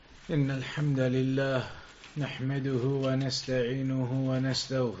إن الحمد لله نحمده ونستعينه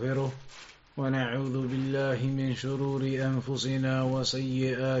ونستغفره ونعوذ بالله من شرور أنفسنا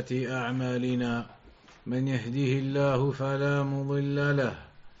وسيئات أعمالنا من يهده الله فلا مضل له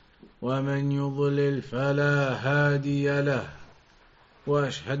ومن يضلل فلا هادي له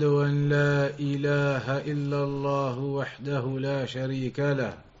وأشهد أن لا إله إلا الله وحده لا شريك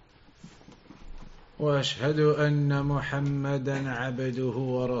له وأشهد أن محمدا عبده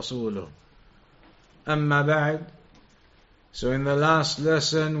ورسوله أما بعد. So in the last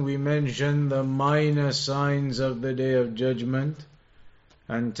lesson we mentioned the minor signs of the Day of Judgment,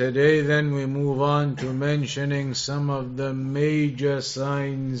 and today then we move on to mentioning some of the major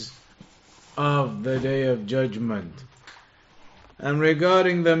signs of the Day of Judgment. And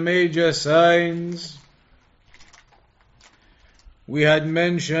regarding the major signs, we had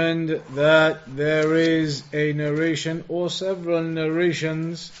mentioned that there is a narration or several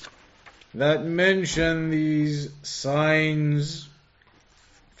narrations that mention these signs.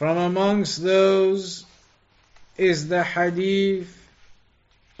 From amongst those is the hadith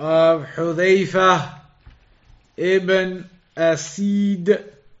of Hudhayfah ibn Asid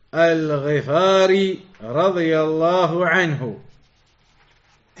al-Ghifari radiyallahu anhu.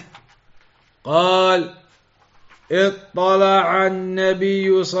 قال: اطلع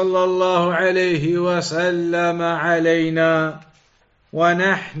النبي صلى الله عليه وسلم علينا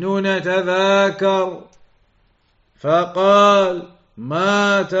ونحن نتذاكر فقال: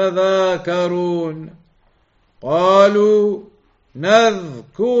 ما تذاكرون؟ قالوا: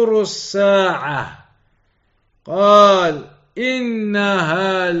 نذكر الساعة. قال: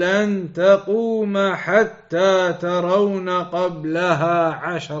 إنها لن تقوم حتى ترون قبلها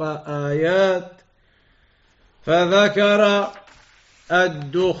 10 آيات. فذكر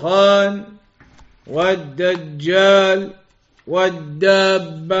الدخان والدجال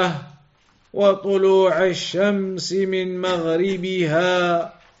والدابة وطلوع الشمس من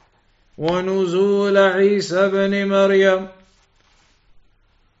مغربها ونزول عيسى بن مريم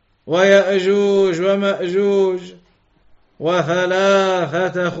ويأجوج ومأجوج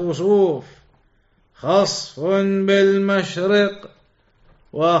وثلاثة خسوف: خسف بالمشرق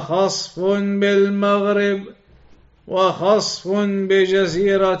وخسف بالمغرب وخسف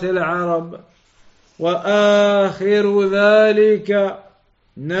بجزيرة العرب، وآخر ذلك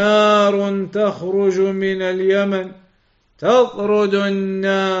نار تخرج من اليمن تطرد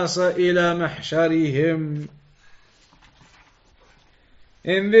الناس إلى محشرهم.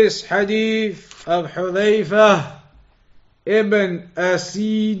 In this hadith of Hudhayfah ibn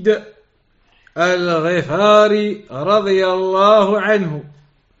Asid al-Ghifari radiyallahu anhu,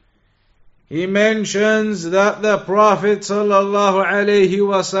 he mentions that the Prophet sallallahu alaihi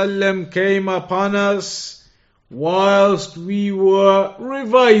wasallam came upon us whilst we were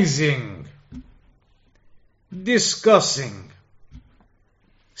revising, discussing.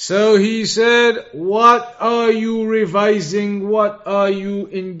 So he said, what are you revising? What are you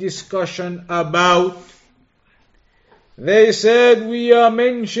in discussion about? They said, we are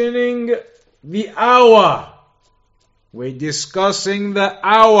mentioning the hour. We're discussing the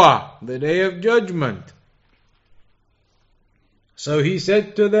hour, the Day of Judgment. So he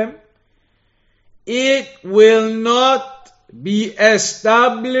said to them, it will not be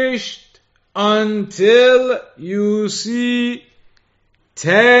established until you see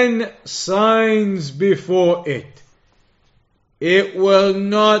 10 signs before it. It will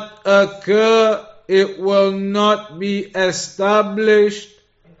not occur, it will not be established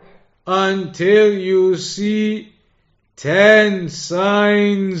until you see 10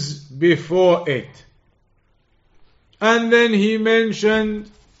 signs before it. And then he mentioned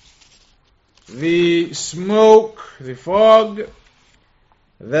the smoke, the fog,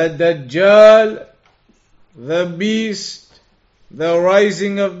 the Dajjal, the beast, the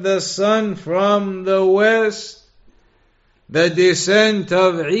rising of the sun from the west, the descent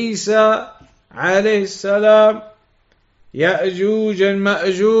of Isa alayhi salam, Ya'juj and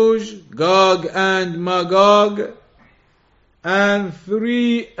Ma'juj, Gog and Magog, and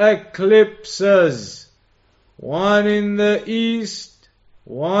 3 eclipses, one in the east,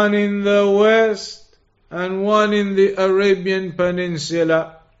 one in the west, and one in the Arabian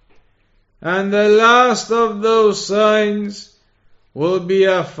Peninsula. And the last of those signs will be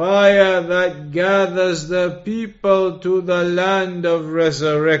a fire that gathers the people to the land of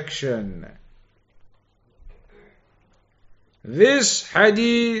resurrection. This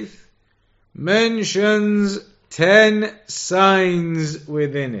hadith mentions 10 signs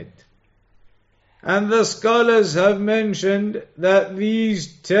within it. And the scholars have mentioned that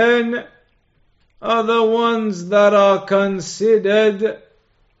these 10 are the ones that are considered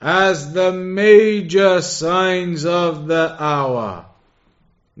as the major signs of the hour.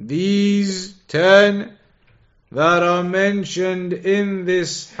 These 10 that are mentioned in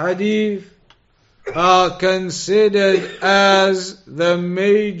this hadith are considered as the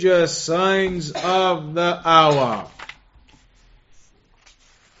major signs of the hour.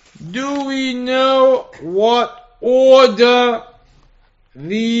 Do we know what order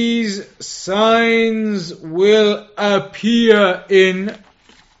these signs will appear in?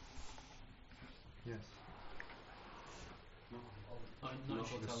 Yes.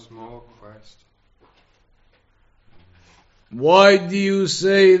 The smoke first. Why do you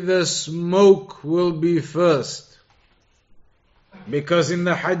say the smoke will be first? Because in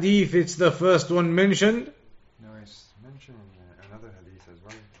the hadith it's the first one mentioned? No, it's mentioned in another hadith as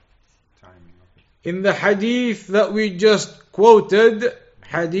well. Timing of it. In the hadith that we just quoted,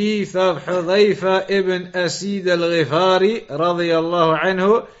 hadith of Hudhayfa ibn Asid al-Ghifari radiyallahu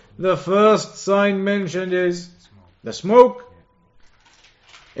anhu, the first sign mentioned is the smoke.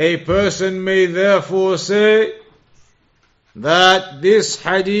 A person may therefore say that this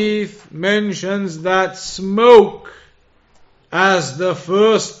hadith mentions that smoke as the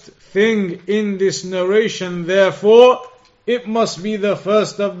first thing in this narration, therefore it must be the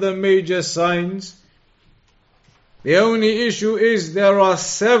first of the major signs. The only issue is there are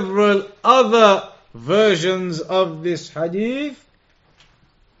several other versions of this hadith,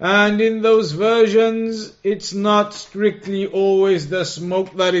 and in those versions it's not strictly always the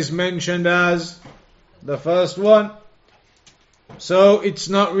smoke that is mentioned as the first one. So it's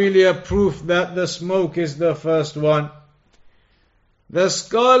not really a proof that the smoke is the first one. The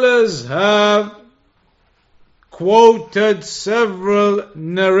scholars have quoted several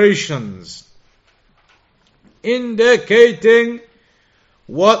narrations indicating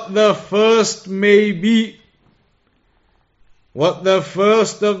what the first may be, what the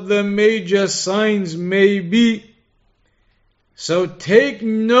first of the major signs may be. So take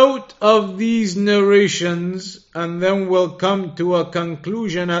note of these narrations and then we'll come to a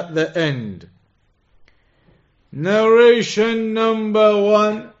conclusion at the end. Narration number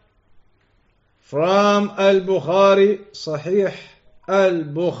 1 from Al-Bukhari, Sahih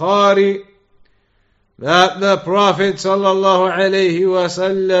Al-Bukhari, that the Prophet sallallahu alayhi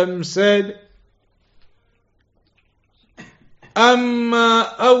wasallam said,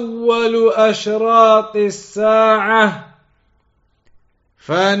 أما أول أشراط الساعة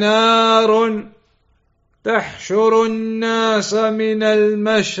فنار تحشر الناس من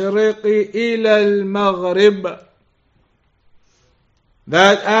المشرق إلى المغرب.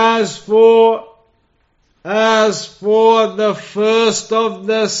 That as for the first of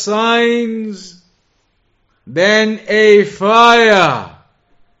the signs, then a fire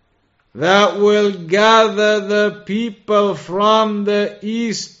that will gather the people from the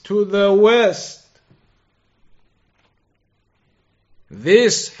east to the west.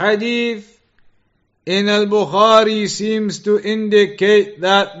 This hadith in Al-Bukhari seems to indicate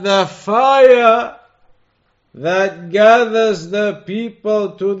that the fire that gathers the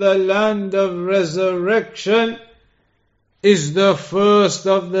people to the land of resurrection is the first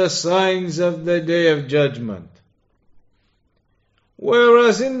of the signs of the Day of Judgment.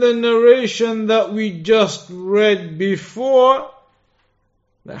 Whereas in the narration that we just read before,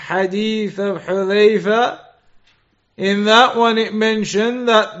 the hadith of Hudhayfa, in that one it mentioned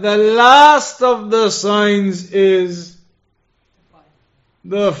that the last of the signs is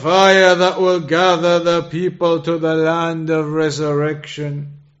the fire that will gather the people to the land of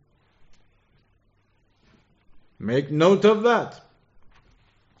resurrection. Make note of that.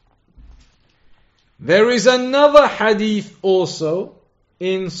 There is another hadith also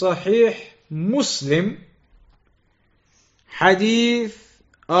in Sahih Muslim, hadith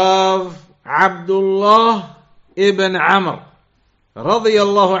of Abdullah ibn Amr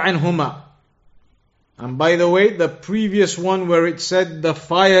radiyallahu anhuma. And by the way, the previous one where it said the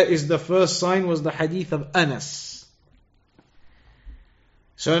fire is the first sign was the hadith of Anas.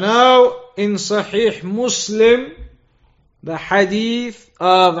 So now in Sahih Muslim, the hadith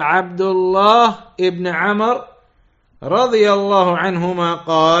of Abdullah ibn Amr radiyallahu anhuma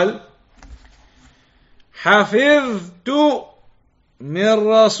قال حفظت من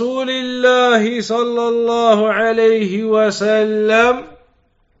رسول الله صلى الله عليه وسلم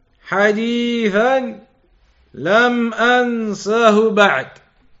حديثا لم أنسه بعد.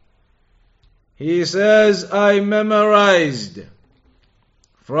 He says, I memorized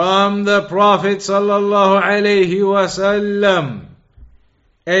from the Prophet sallallahu alayhi wasallam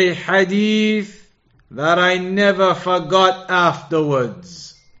a hadith that I never forgot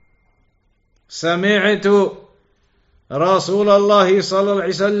afterwards. سمعت رسول الله صلى الله عليه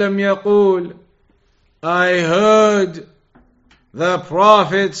وسلم يقول, I heard the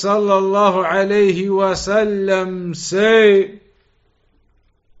Prophet صلى الله عليه وسلم say,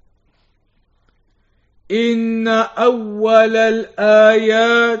 إن أول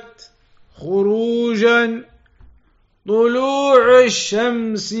الآيات خروجا طلوع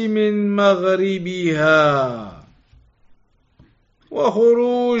الشمس من مغربها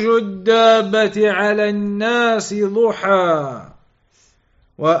وخروج الدابة على الناس ضحى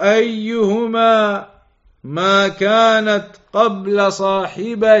وأيهما ما كانت قبل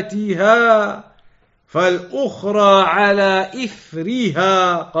صاحبتها فالأخرى على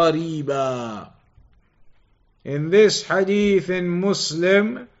إثرها قريبا. In this hadith in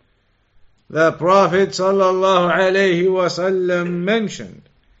Muslim, the Prophet sallallahu alaihi wasallam mentioned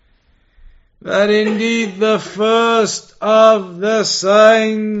that indeed the first of the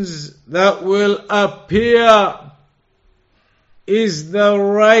signs that will appear is the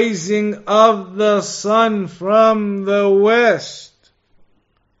rising of the sun from the west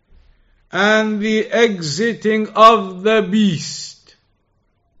and the exiting of the beast,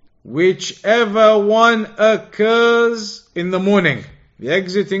 whichever one occurs in the morning. The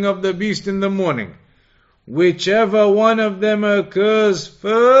exiting of the beast in the morning. Whichever one of them occurs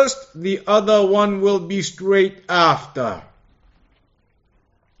first, the other one will be straight after.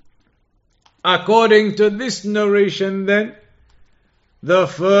 According to this narration then, the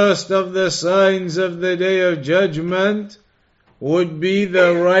first of the signs of the Day of Judgment would be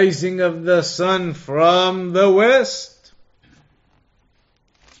the rising of the sun from the west.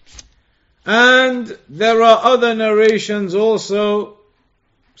 And there are other narrations also,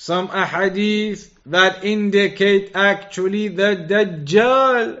 some ahadith that indicate actually that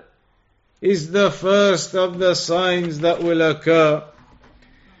Dajjal is the first of the signs that will occur.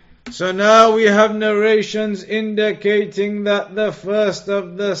 So now we have narrations indicating that the first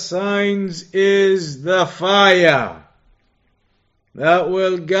of the signs is the fire that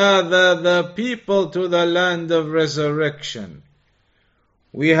will gather the people to the land of resurrection.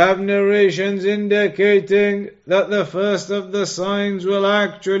 We have narrations indicating that the first of the signs will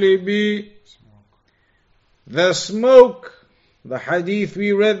actually be the smoke. The hadith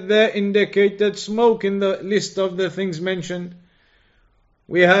we read there indicated smoke in the list of the things mentioned.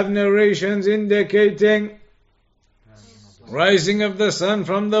 We have narrations indicating rising of the sun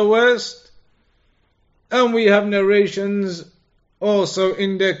from the west. And we have narrations also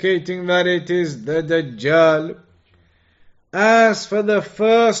indicating that it is the Dajjal. As for the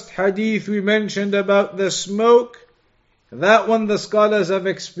first hadith we mentioned about the smoke, that one the scholars have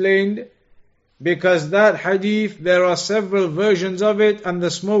explained, because that hadith, there are several versions of it, and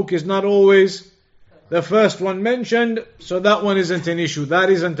the smoke is not always the first one mentioned, so that one isn't an issue. That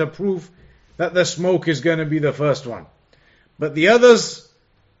isn't a proof that the smoke is going to be the first one. But the others,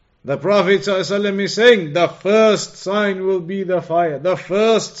 the Prophet ﷺ is saying, the first sign will be the fire. The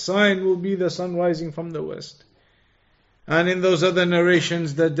first sign will be the sun rising from the west. And in those other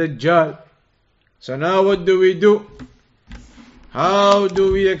narrations, the Dajjal. So now what do? How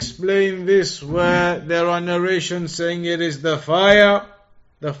do we explain this where there are narrations saying it is the fire,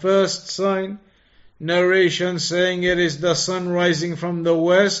 the first sign, narrations saying it is the sun rising from the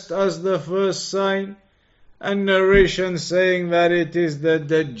west as the first sign, and narrations saying that it is the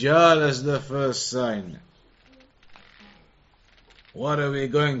Dajjal as the first sign? What are we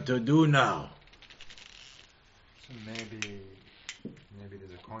going to do now? So maybe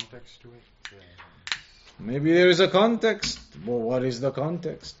there's a context to it. Maybe there is a context. Well, what is the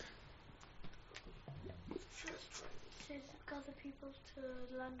context? It says gather people to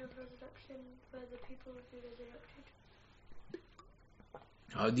the land of resurrection where the people will be resurrected.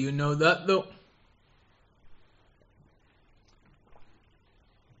 How do you know that though?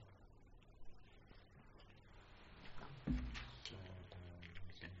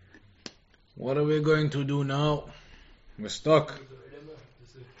 What are we going to do now? We're stuck.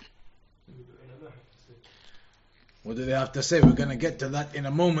 What do they have to say? We're going to get to that in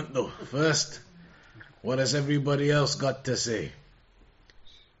a moment though. First, what has everybody else got to say?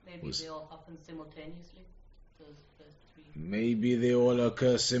 Maybe they all happen simultaneously. Those first three. Maybe they all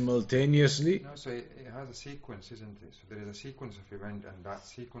occur simultaneously. No, so it has a sequence, isn't it? So there is a sequence of event, and that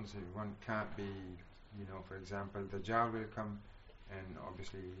sequence of event can't be, for example, the Dajjal will come, and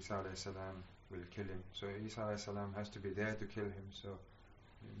obviously Isa alayhi salam will kill him. So Isa alayhi salam has to be there to kill him. So,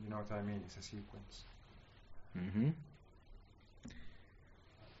 you know what I mean? It's a sequence.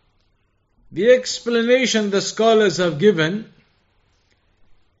 The explanation the scholars have given,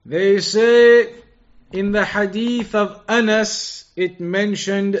 they say in the hadith of Anas, it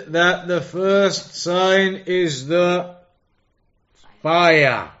mentioned that the first sign is the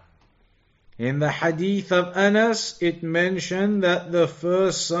fire. In the hadith of Anas, it mentioned that the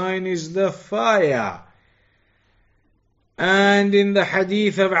first sign is the fire. And in the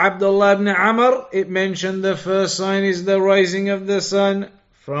hadith of Abdullah ibn Amr, it mentioned the first sign is the rising of the sun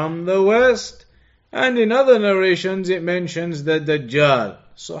from the west. And in other narrations, it mentions the Dajjal.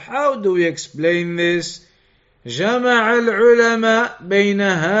 So how do we explain this? جمع العلماء بين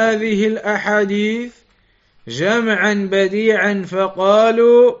هذه الأحاديث جمعا بديعا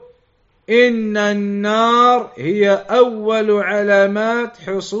فقالوا إن النار هي أول علامات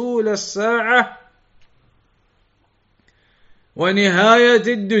حصول الساعة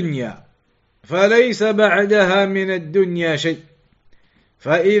ونهاية الدنيا فليس بعدها من الدنيا شيء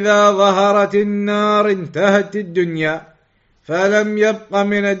فإذا ظهرت النار انتهت الدنيا فلم يبق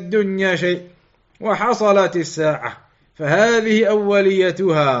من الدنيا شيء وحصلت الساعة فهذه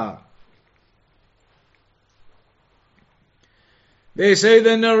أوليتها. They say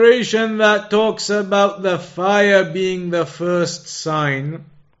the narration that talks about the fire being the first sign,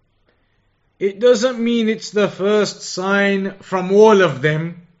 it doesn't mean it's the first sign from all of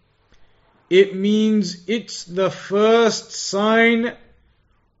them. It means it's the first sign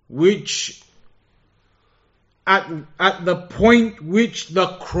which at the point which the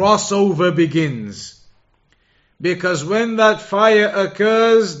crossover begins. Because when that fire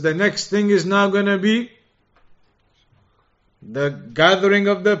occurs, the next thing is now going to be the gathering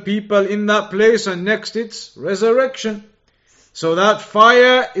of the people in that place, and next it's resurrection. So that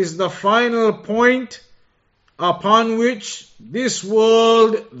fire is the final point upon which this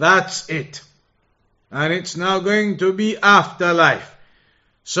world, that's it. And it's now going to be afterlife.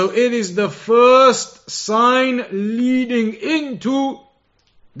 So it is the first sign leading into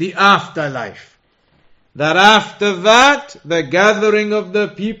the afterlife. That after that, the gathering of the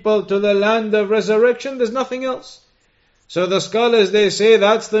people to the land of resurrection, there's nothing else. So the scholars, they say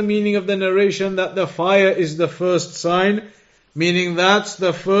that's the meaning of the narration, that the fire is the first sign, meaning that's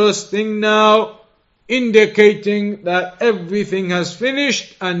the first thing now indicating that everything has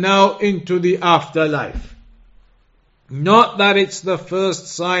finished and now into the afterlife. Not that it's the first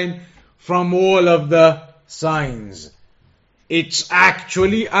sign from all of the signs. It's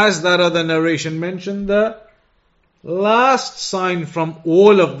actually, as that other narration mentioned, the last sign from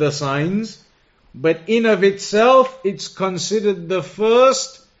all of the signs. But in of itself, it's considered the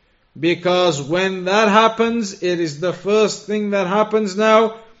first, because when that happens, it is the first thing that happens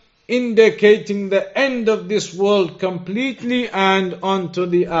now, indicating the end of this world completely and onto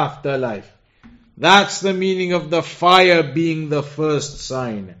the afterlife. That's the meaning of the fire being the first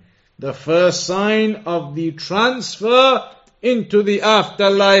sign. The first sign of the transfer into the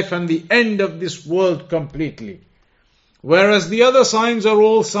afterlife and the end of this world completely. Whereas the other signs are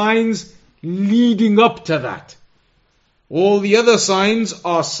all signs leading up to that. All the other signs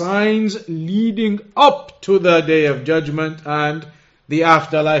are signs leading up to the day of judgment and the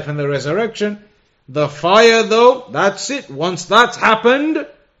afterlife and the resurrection. The fire though, that's it. Once that's happened,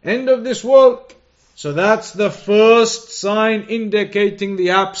 end of this world. So that's the first sign indicating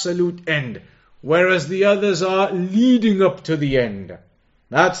the absolute end. Whereas the others are leading up to the end.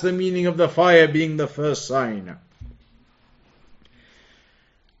 That's the meaning of the fire being the first sign.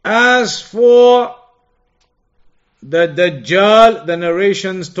 As for the Dajjal, the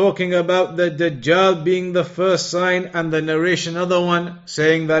narrations talking about the Dajjal being the first sign, and the narration other one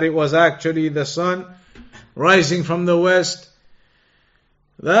saying that it was actually the sun rising from the west,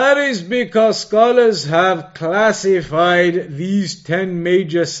 that is because scholars have classified these 10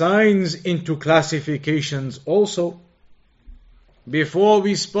 major signs into classifications also. Before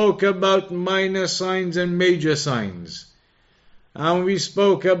we spoke about minor signs and major signs. And we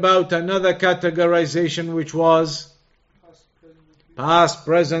spoke about another categorization which was past,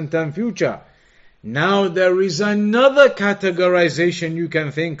 present and future. Now there is another categorization you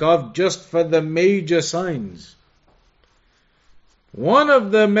can think of just for the major signs. One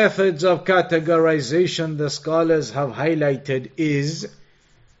of the methods of categorization the scholars have highlighted is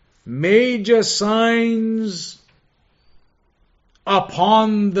major signs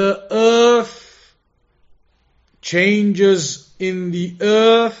upon the earth, changes in the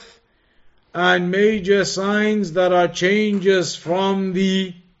earth, and major signs that are changes from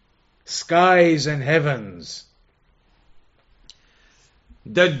the skies and heavens.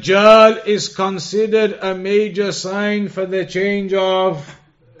 Dajjal is considered a major sign for the change of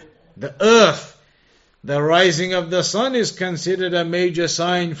the earth. The rising of the sun is considered a major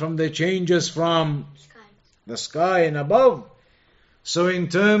sign from the changes from the sky and above. So in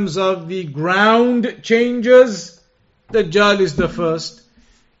terms of the ground changes, Dajjal is the first.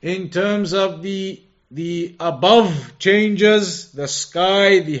 In terms of the the above changes, the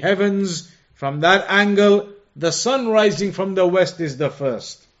sky, the heavens, from that angle, the sun rising from the west is the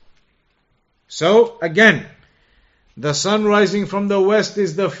first. So, again, the sun rising from the west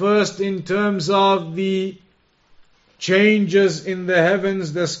is the first in terms of the changes in the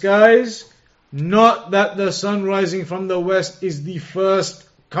heavens, the skies, not that the sun rising from the west is the first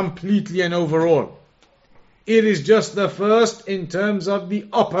completely and overall. It is just the first in terms of the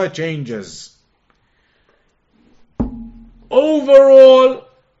upper changes. Overall,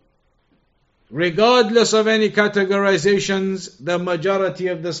 regardless of any categorizations, the majority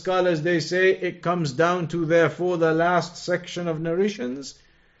of the scholars, they say it comes down to, therefore, the last section of narrations,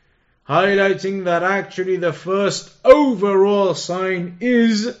 highlighting that actually the first overall sign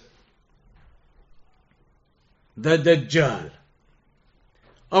is the Dajjal.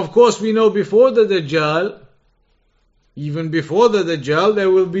 Of course, we know before the Dajjal, even before the Dajjal, there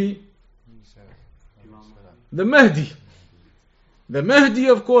will be the Mahdi. The Mahdi,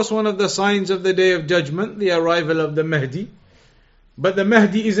 of course, one of the signs of the Day of Judgment, the arrival of the Mahdi. But the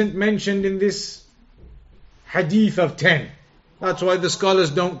Mahdi isn't mentioned in this hadith of 10. That's why the scholars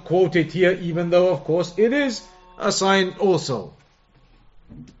don't quote it here, even though, of course, it is a sign also.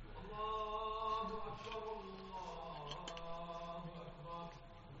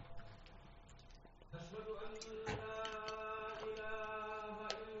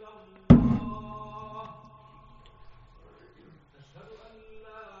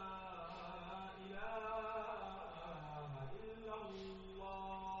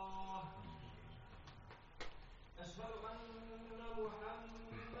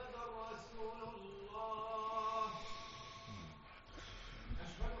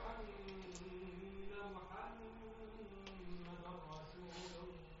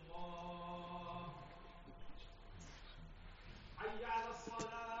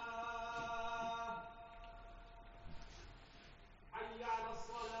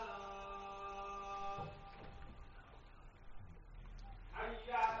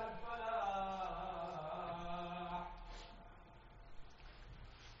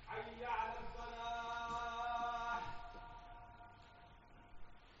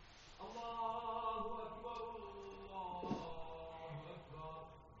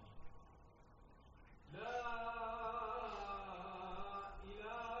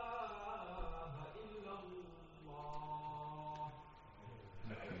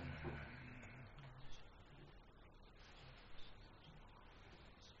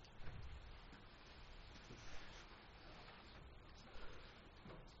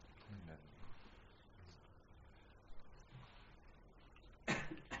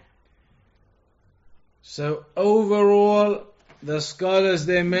 So overall, the scholars,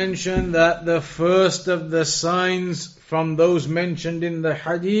 they mention that the first of the signs from those mentioned in the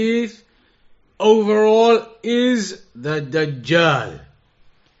hadith, overall, is the Dajjal.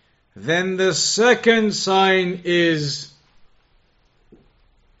 Then the second sign is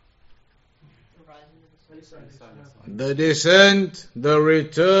the descent, the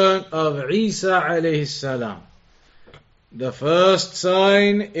return of Isa alayhi salam. The first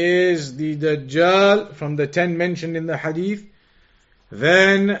sign is the Dajjal from the 10 mentioned in the hadith.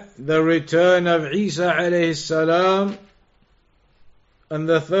 Then the return of Isa alayhi salam. And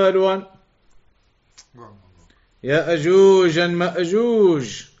the third one, Ya'juj and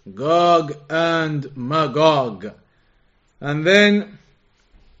Ma'juj, Gog and Magog. And then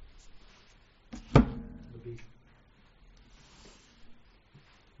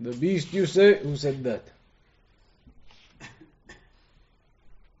the beast, you say? Who said that?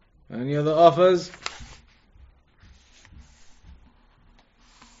 Any other offers?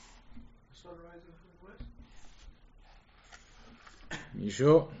 You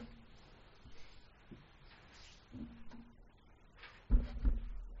sure?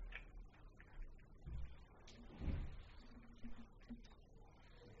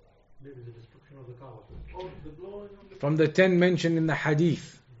 From the 10 mentioned in the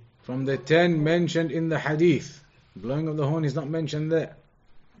hadith. From the 10 mentioned in the hadith. Blowing of the horn is not mentioned there.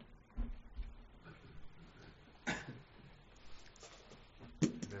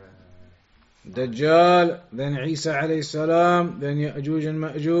 Dajjal, then Isa alayhi salam, then Ya'juj and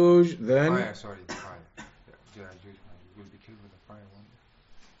Ma'juj, then fire, sorry, the fire. Ya'juj will be killed with the fire, won't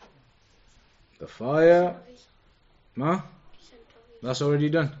the fire. Ma? That's already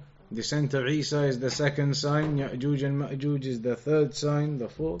done. Descent of Isa is the second sign, Ya'juj and Ma'juj is the third sign, the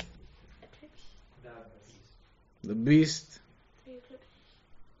fourth. The beast.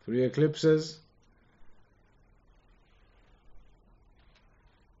 3 eclipses.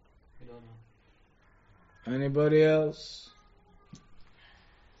 Anybody else?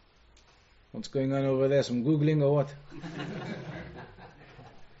 What's going on over there? Some Googling or what?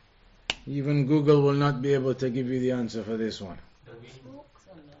 Even Google will not be able to give you the answer for this one.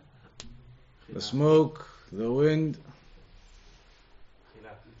 The smoke, the wind,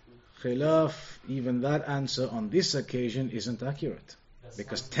 khilaf, even that answer on this occasion isn't accurate.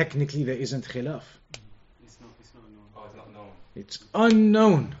 Because technically there isn't khilaf. It's not known. It's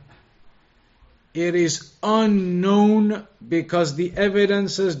unknown. It is unknown because the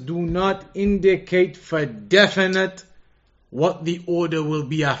evidences do not indicate for definite what the order will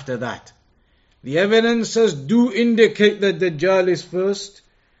be after that. The evidences do indicate that Dajjal is first.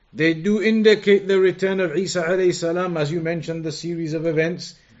 They do indicate the return of Isa alayhi salam, as you mentioned, the series of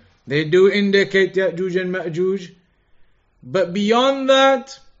events. They do indicate Ya'juj and Ma'juj. But beyond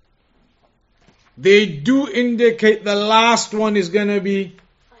that, they do indicate the last one is going to be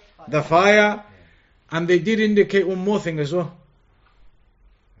the fire. And they did indicate one more thing as well.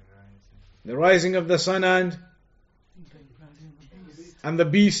 The rising of the sun and the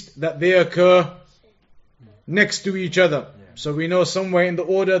beast, that they occur next to each other. So we know somewhere in the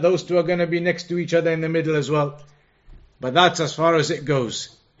order those two are going to be next to each other in the middle as well. But that's as far as it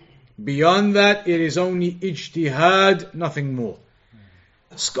goes. Beyond that, it is only ijtihad, nothing more.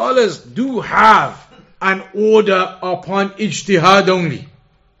 Scholars do have an order upon ijtihad only.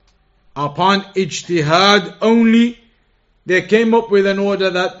 Upon ijtihad only, they came up with an order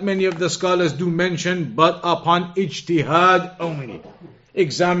that many of the scholars do mention, but upon ijtihad only.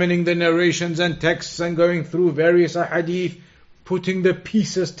 Examining the narrations and texts and going through various ahadith, putting the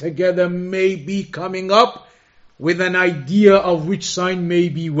pieces together, may be coming up with an idea of which sign may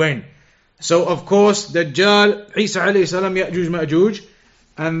be when. So of course, Dajjal, Isa alayhi salam, Ya'juj, Ma'juj,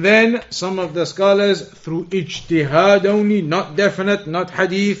 and then some of the scholars through ijtihad only, not definite, not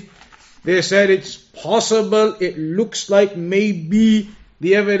hadith, they said it's possible, it looks like maybe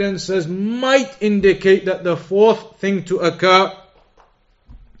the evidences might indicate that the fourth thing to occur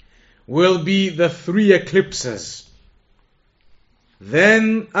will be the 3 eclipses.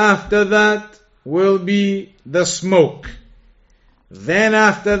 Then after that will be the smoke. Then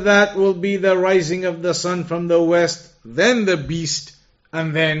after that will be the rising of the sun from the west, then the beast,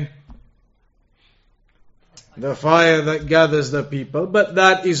 and then the fire that gathers the people. But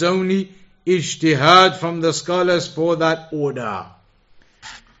that is only ijtihad from the scholars for that order.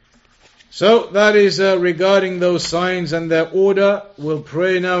 So that is regarding those signs and their order. We'll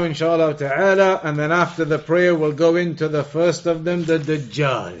pray now inshallah ta'ala, and then after the prayer we'll go into the first of them, the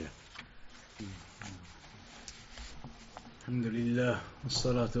Dajjal. Alhamdulillah,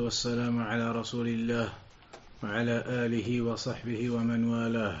 wassalatu wassalamu ala rasulillah wa ala alihi wa sahbihi wa man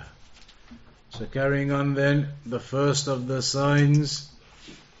walah. So carrying on then, the first of the signs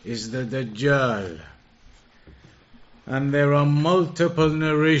is the Dajjal. And there are multiple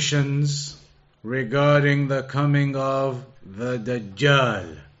narrations regarding the coming of the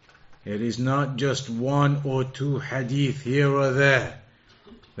Dajjal. It is not just 1 or 2 hadith here or there.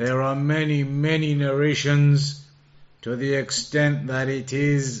 There are many, many narrations to the extent that it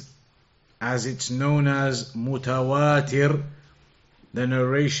is, as it's known as mutawatir, the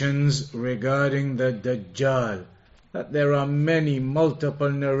narrations regarding the Dajjal. That there are many, multiple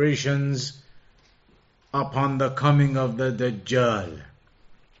narrations upon the coming of the Dajjal.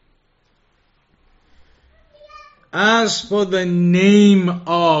 As for the name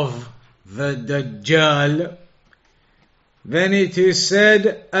of the Dajjal, then it is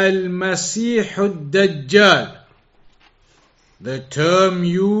said Al-Masih Ad-Dajjal. The term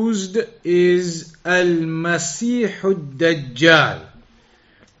used is Al-Masih Ad-Dajjal.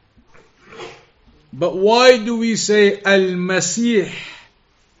 But why do we say Al-Masih?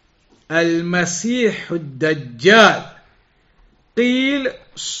 Al-Masih Ad-Dajjal. قيل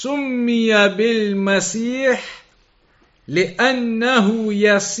سمي بالمسيح لأنه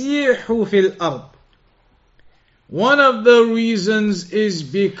يسيح في الأرض. One of the reasons is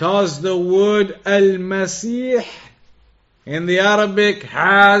because the word Al-Masih in the Arabic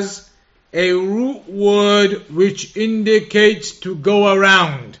has a root word which indicates to go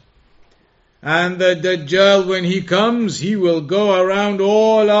around. And the Dajjal, when he comes, he will go around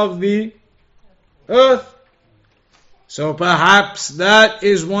all of the earth. So perhaps that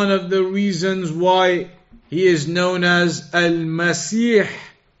is one of the reasons why he is known as Al-Masih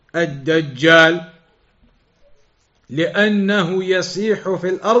Ad-Dajjal. لأنه يسيح في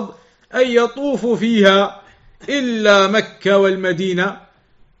الأرض أي يطوف فيها إلا مكة والمدينة.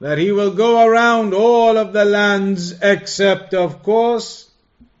 That he will go around all of the lands except, of course,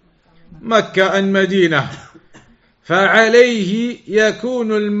 Mecca and Medina. فعليه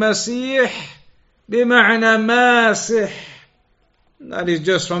يكون المسيح بمعنى ماسح That is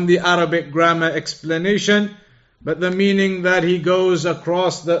just from the Arabic grammar explanation. But the meaning that he goes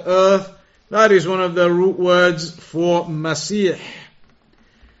across the earth, that is one of the root words for Masih.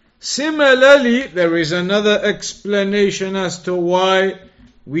 Similarly, there is another explanation as to why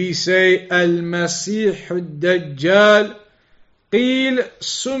we say Al-Masih Ad-Dajjal. قيل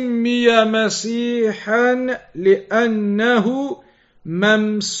سمي مسيحا لأنه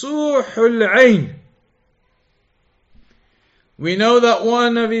ممسوح العين. We know that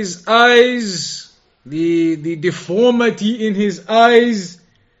one of his eyes, the deformity in his eyes,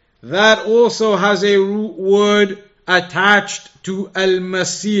 that also has a root word attached to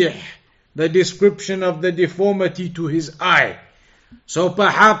Al-Masih, the description of the deformity to his eye. So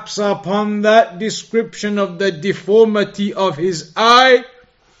perhaps upon that description of the deformity of his eye,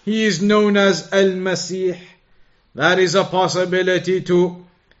 he is known as Al-Masih. That is a possibility too.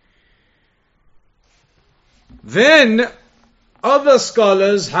 Then, other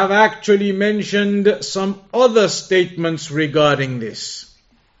scholars have actually mentioned some other statements regarding this.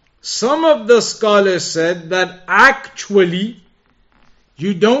 Some of the scholars said that actually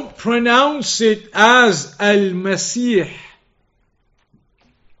you don't pronounce it as Al-Masih,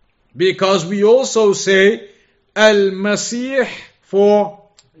 because we also say Al-Masih for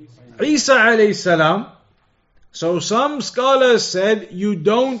Isa alayhi salam. So some scholars said you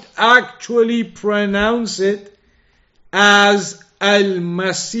don't actually pronounce it as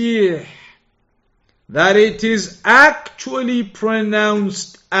Al-Masih, that it is actually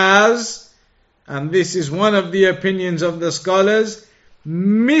pronounced as, and this is one of the opinions of the scholars,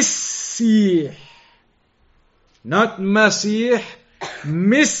 Missih, not Masih,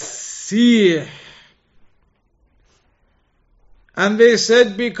 Missih. And they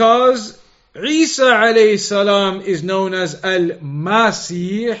said because Isa alayhi salam is known as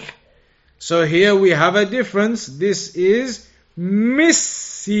Al-Masih, so here we have a difference. This is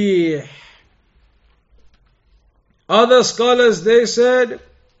Missih. Other scholars, they said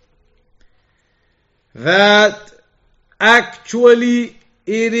that actually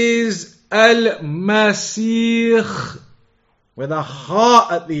it is Al-Masih with a ha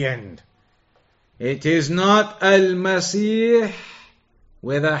at the end. It is not Al-Masih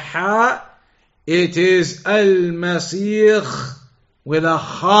with a ha. It is Al-Masih with a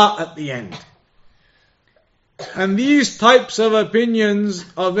ha at the end. And these types of opinions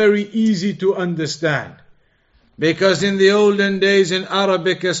are very easy to understand. Because in the olden days, in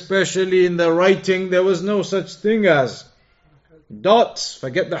Arabic especially, in the writing, there was no such thing as dots.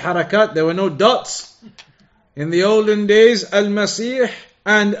 Forget the harakat, there were no dots. In the olden days, Al-Masih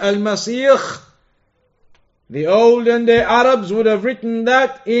and Al-Masih, the olden day Arabs would have written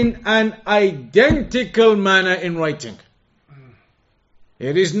that in an identical manner in writing.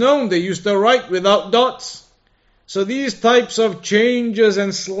 It is known they used to write without dots. So these types of changes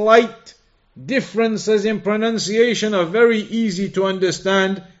and slight differences in pronunciation are very easy to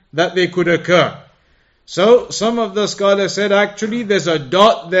understand that they could occur. So some of the scholars said actually there's a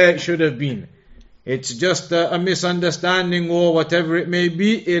dot there, it should have been. It's just a misunderstanding or whatever it may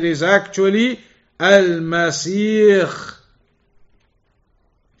be. It is actually Al-Masih.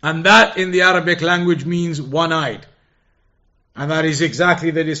 And that in the Arabic language means one-eyed. And that is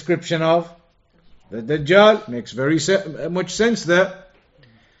exactly the description of the Dajjal. Makes very much sense there.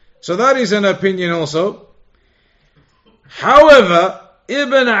 So that is an opinion also. However,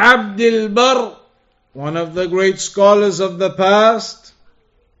 Ibn Abdul Barr, one of the great scholars of the past,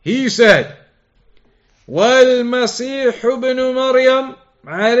 he said, وَالْمَسِيحُ بْنُ مَرْيَمْ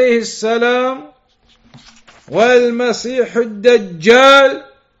عَلَيْهِ السَّلَامُ وَالْمَسِيحُ الدَّجَّالُ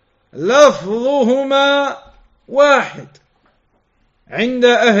لَفْظُهُمَا واحد عند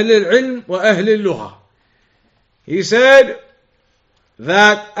أهل العلم وأهل اللغة. He said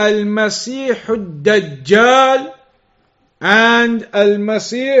that Al-Masih Ad-Dajjal and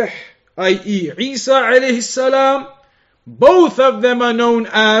Al-Masih, i.e. Isa alayhi salam, both of them are known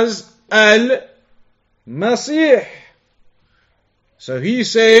as Al-Masih. So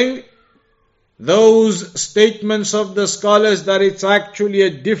he's saying those statements of the scholars that it's actually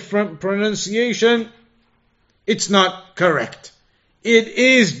a different pronunciation, it's not correct. It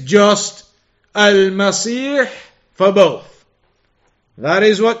is just Al-Masih for both. That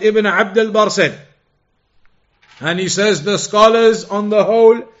is what Ibn Abdul Barr said. And he says the scholars on the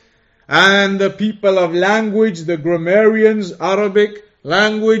whole and the people of language, the grammarians, Arabic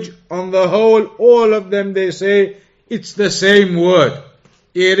language on the whole, all of them, they say it's the same word.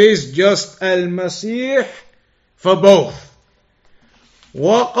 It is just Al-Masih for both.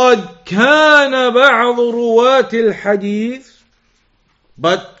 وَقَدْ كَانَ بَعْضُ رُوَاةِ الْحَدِيثِ.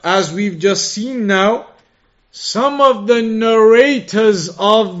 But as we've just seen now, some of the narrators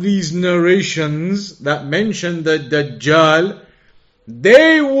of these narrations that mention the Dajjal,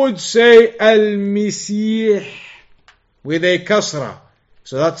 they would say Al-Masih with a kasra.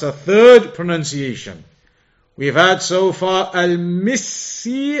 So that's a third pronunciation. We've had so far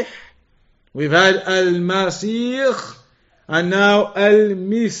Al-Masih, we've had Al-Masih, and now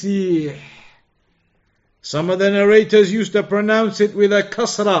Al-Masih. Some of the narrators used to pronounce it with a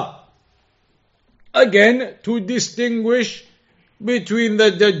kasra. Again, to distinguish between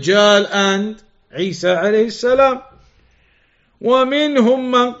the Dajjal and Isa alayhi salam. وَمِنْهُمْ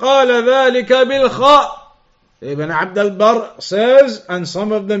مَنْ قَالَ ذَلِكَ بِالْخَاءِ. Ibn Abd al-Barr says, and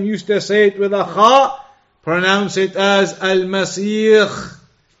some of them used to say it with a kha, pronounce it as Al-Masih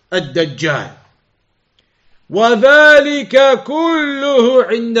Ad-Dajjal. وَذَلِكَ كُلُّهُ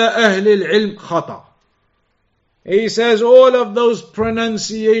عِنْدَ أَهْلِ الْعِلْمِ خَطَأ. He says all of those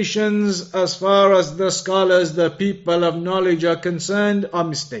pronunciations, as far as the scholars, the people of knowledge are concerned, are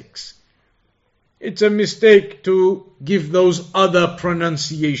mistakes. It's a mistake to give those other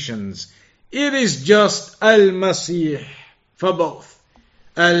pronunciations. It is just Al-Masih for both.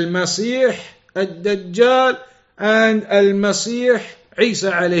 Al-Masih Ad-Dajjal and Al-Masih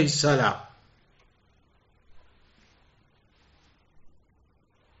Isa alayhi salam.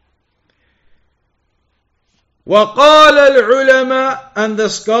 وَقَالَ الْعُلَمَاء, and the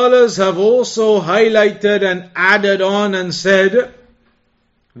scholars have also highlighted and added on and said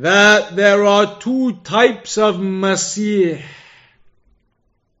that there are two types of Masih.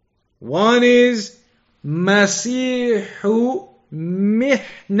 One is Masihu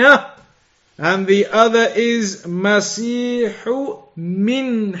Mihna, and the other is Masihu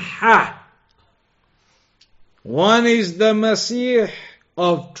Minha. One is the Masih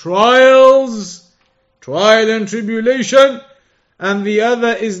of trials, trial and tribulation, and the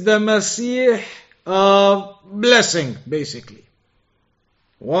other is the Masih of blessing, basically.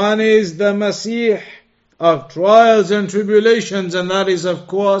 One is the Masih of trials and tribulations, and that is, of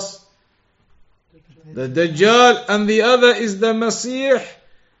course, the Dajjal, and the other is the Masih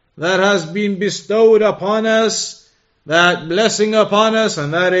that has been bestowed upon us, that blessing upon us,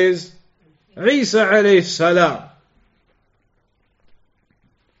 and that is Isa alayhi salam.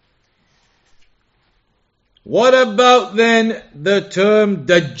 What about then the term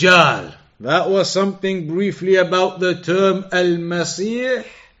Dajjal? That was something briefly about the term Al-Masih.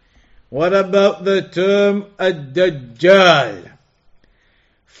 What about the term Ad-Dajjal?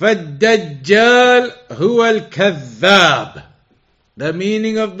 فَالدَّجَّالُ هُوَ الْكَذَّابُ. The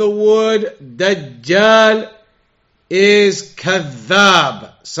meaning of the word Dajjal is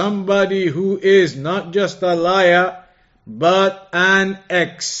Kadhab, somebody who is not just a liar, but an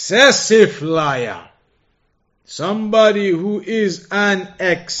excessive liar. Somebody who is an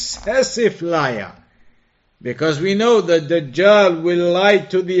excessive liar. Because we know that Dajjal will lie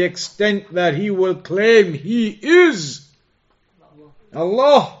to the extent that he will claim he is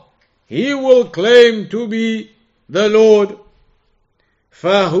Allah. He will claim to be the Lord.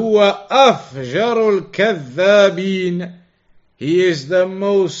 فَهُوَ أَفْجَرُ الْكَذَّابِينَ. He is the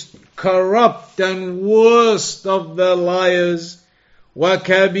most corrupt and worst of the liars.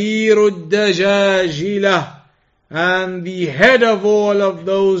 وَكَبِيرُ الدَّجَاجِلَةِ. And the head of all of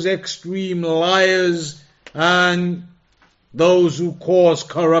those extreme liars and those who cause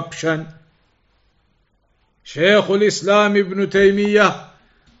corruption. Shaykh al-Islam ibn Taymiyyah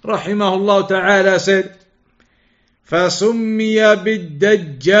rahimahullah ta'ala said, فَسُمِّيَ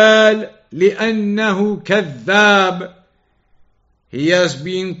بِالدَّجَّالِ لِأَنَّهُ كَذَّابٌ. He has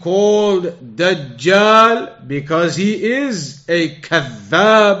been called Dajjal because he is a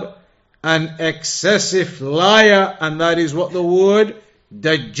kadhab, an excessive liar, and that is what the word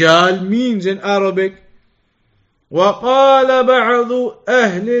Dajjal means in Arabic. وَقَالَ بَعْضُ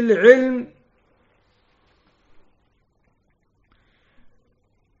أَهْلِ الْعِلْمِ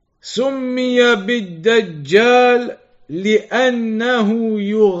سُمِّيَ بِالدَّجَّالِ لِأَنَّهُ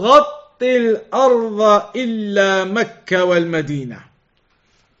يُغَطِّي الْأَرْضَ إِلَّا مَكَّةَ وَالْمَدِينَةَ.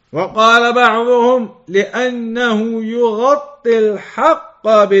 وقال بعضهم لأنه يغطي الحق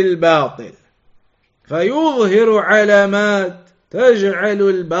بالباطل فيظهر علامات تجعل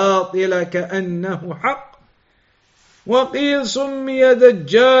الباطل كأنه حق. وقيل سمي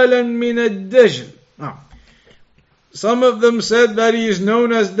دجالا من الدجل. Some of them said that he is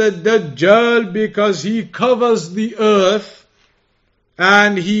known as the Dajjal because he covers the earth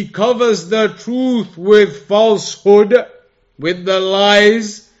and he covers the truth with falsehood, with the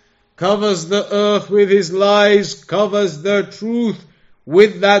lies, covers the earth with his lies, covers the truth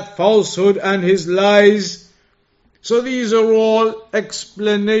with that falsehood and his lies. So these are all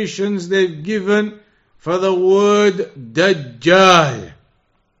explanations they've given for the word Dajjal.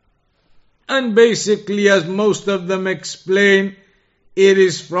 And basically, as most of them explain, it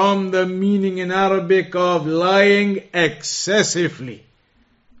is from the meaning in Arabic of lying excessively.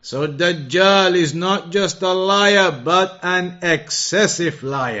 So Dajjal is not just a liar, but an excessive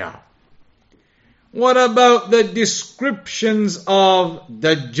liar. What about the descriptions of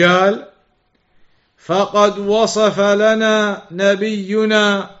Dajjal? فَقَدْ وَصَفَ لَنَا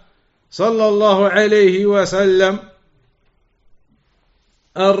نَبِيُّنَا صلى الله عليه وسلم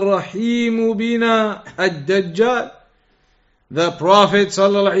الرحيم بنا الدجال. The Prophet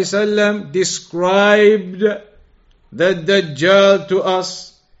sallallahu alaihi wasallam described the Dajjal to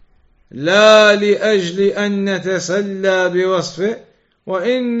us. لا لأجل أن نتسلى بوصفه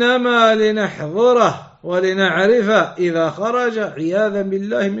وإنما لنحضره ولنعرفه إذا خرج عياذا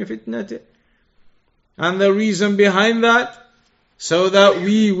بالله من فتنته. And the reason behind that, so that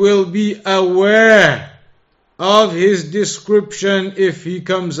we will be aware of his description if he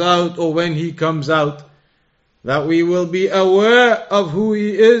comes out or when he comes out. That we will be aware of who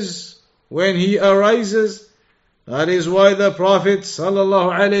he is when he arises. That is why the Prophet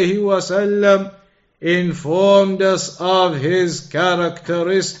sallallahu alaihi wasallam informed us of his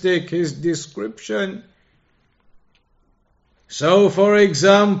characteristic, his description. So, for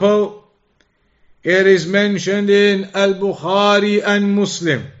example, it is mentioned in Al-Bukhari and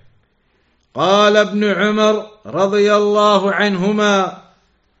Muslim. قال ابن عمر رضي الله عنهما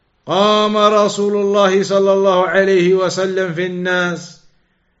قام رسول الله صلى الله عليه وسلم في الناس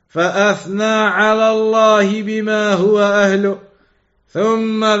فأثنى على الله بما هو أهله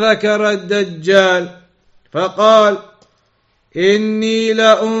ثم ذكر الدجال فقال إني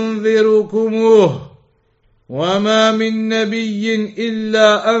لأنذركموه وما من نبي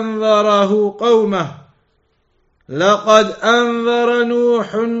إلا أنذره قومه لقد أنذر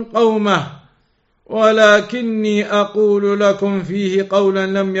نوح قومه ولكني أقول لكم فيه قولا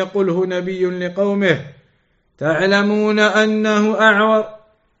لم يقله نبي لقومه تعلمون أنه أعور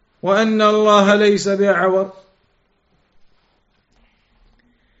وأن الله ليس بأعور.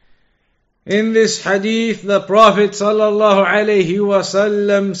 In this hadith, the Prophet sallallahu alaihi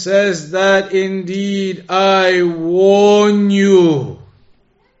wasallam says that indeed I warn you,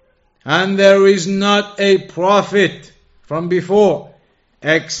 and there is not a prophet from before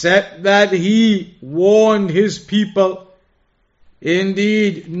except that he warned his people.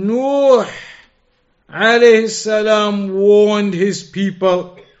 Indeed, Nuh alayhi salam warned his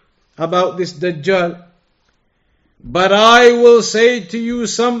people about this Dajjal. But I will say to you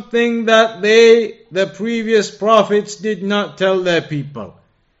something that the previous prophets, did not tell their people.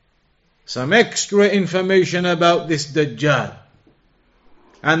 Some extra information about this Dajjal.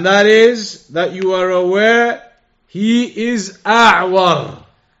 And that is that you are aware he is a'war.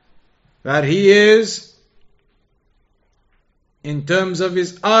 That he is, in terms of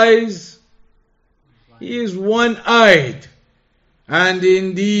his eyes, he is one-eyed. And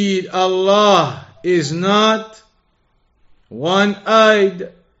indeed Allah is not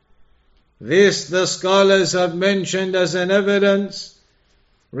one-eyed. This the scholars have mentioned as an evidence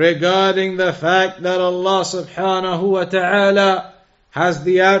regarding the fact that Allah subhanahu wa ta'ala has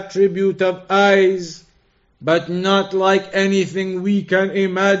the attribute of eyes, but not like anything we can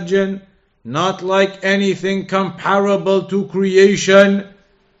imagine, not like anything comparable to creation,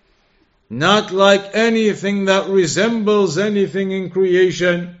 not like anything that resembles anything in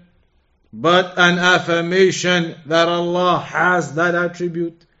creation, but an affirmation that Allah has that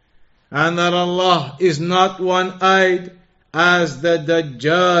attribute, and that Allah is not one-eyed, as the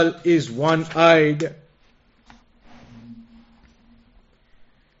Dajjal is one-eyed.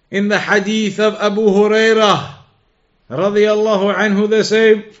 In the hadith of Abu Hurairah radiyallahu anhu, the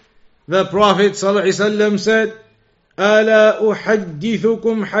same, the Prophet sallallahu alaihi wasallam said, أَلَا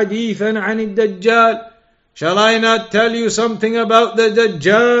أُحَدِّثُكُمْ حَدِيثًا عَنِ الدَّجَّالِ. Shall I not tell you something about the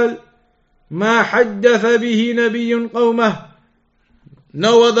Dajjal? مَا حَدَّثَ بِهِ نَبِيٌّ قَوْمَهُ.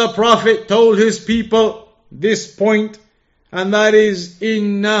 No other prophet told his people this point, and that is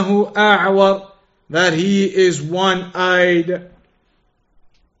إِنَّهُ أَعْوَرٌ, that he is one-eyed.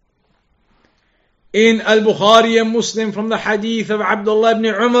 In Al-Bukhari and Muslim, from the hadith of Abdullah ibn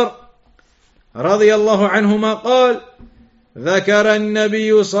Umar رضي الله عنهما قال ذكر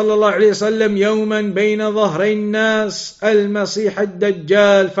النبي صلى الله عليه وسلم يوما بين ظهري الناس المسيح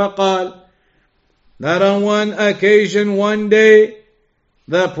الدجال فقال, that on one occasion, one day,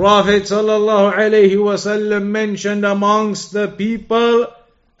 the Prophet sallallahu alaihi wasallam mentioned amongst the people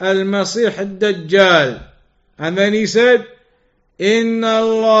Al-Masih al-Dajjal, and then he said, Inna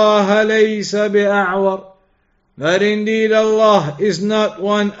Allah laysa bi'a'war, that indeed Allah is not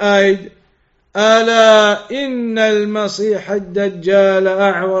one-eyed, ألا إن المسيح الدجال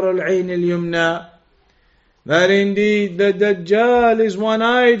أعور العين اليمنى. That indeed the Dajjal is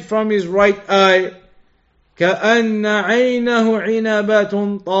one-eyed from his right eye. كأن عينه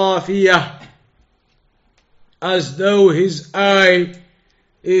عنبة طافية. As though his eye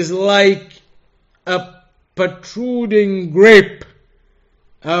is like a protruding grape,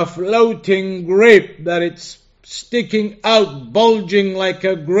 a floating grape, that it's sticking out, bulging like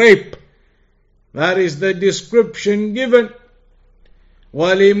a grape. That is the description given.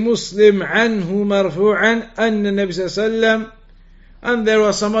 وَلِمُسْلِمْ عَنْهُ مَرْفُوعًا أَنَّ النَّبِيَّ صلى الله عليه وسلم. And there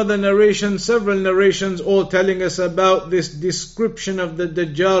are some other narrations, several narrations, all telling us about this description of the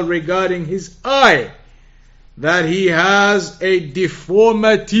Dajjal regarding his eye, that he has a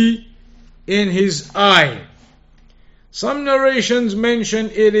deformity in his eye. Some narrations mention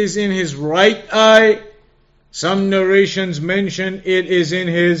it is in his right eye. Some narrations mention it is in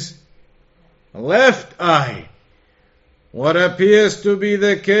his left eye. What appears to be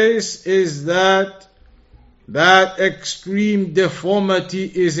the case is that extreme deformity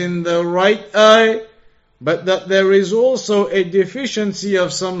is in the right eye, but that there is also a deficiency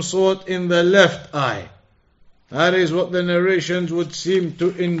of some sort in the left eye. That is what the narrations would seem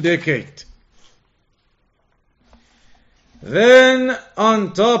to indicate. Then,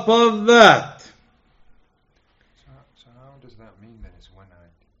 on top of that, so how does that mean that it's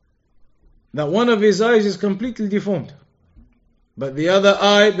one-eyed? that one of his eyes is completely deformed, but the other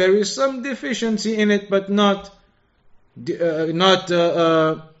eye, there is some deficiency in it, but not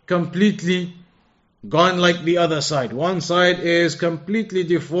completely gone like the other side. One side is completely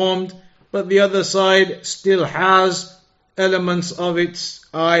deformed, but the other side still has elements of its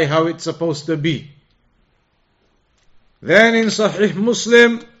eye how it's supposed to be. Then in Sahih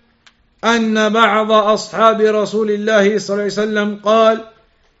Muslim, أن بعض أصحاب رسول الله صلى الله عليه وسلم قال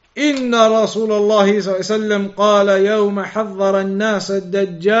إن رسول الله صلى الله عليه وسلم قال يوم حذر الناس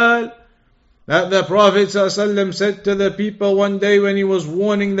الدجال. That the Prophet صلى الله عليه وسلم said to the people one day when he was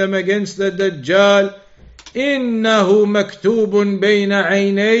warning them against the Dajjal, إنه مكتوب بين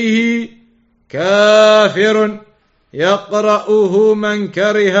عينيه كافر يقرأه من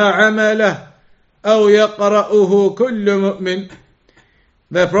كره عمله أو يقرأه كل مؤمن.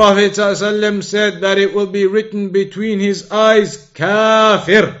 The Prophet ﷺ said that it will be written between his eyes,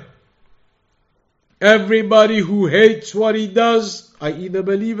 kafir. Everybody who hates what he does, i.e. the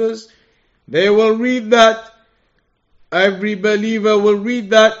believers, they will read that. Every believer will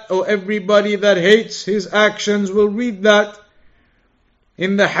read that, or everybody that hates his actions will read that.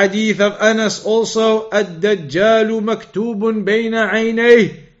 In the hadith of Anas also, الدجال مكتوب بين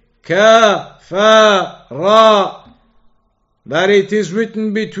عينيه كافر. That it is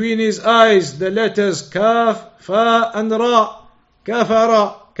written between his eyes, the letters kaf, fa and ra,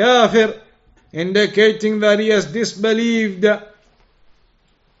 kafara, kafir, indicating that he has disbelieved.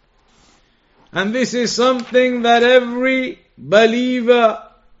 And this is something that every believer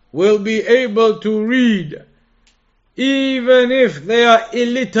will be able to read. Even if they are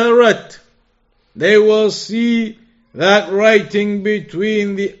illiterate, they will see that writing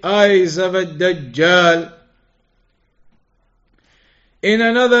between the eyes of a Dajjal. In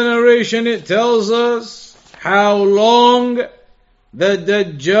another narration it tells us how long the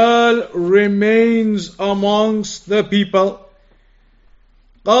Dajjal remains amongst the people.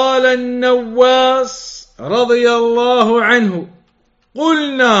 قال النواس رضي الله عنه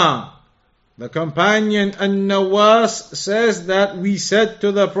قلنا. The companion An-Nawas says that we said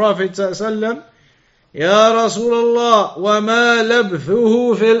to the Prophet صلى الله عليه وسلم, يا رسول الله وما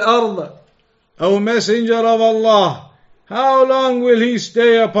لبثه في الأرض. O Messenger of Allah, how long will he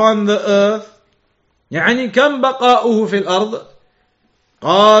stay upon the earth? يعني كم بقاؤه في الأرض؟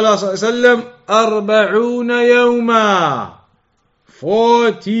 قال صلى الله عليه وسلم 40 يوما.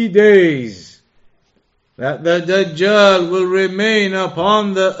 40 days. That the Dajjal will remain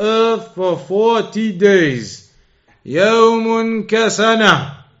upon the earth for 40 days. يوم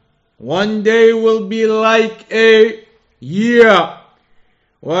كسنة. One day will be like a year.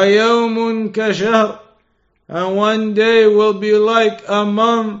 ويوم كشهر. And one day will be like a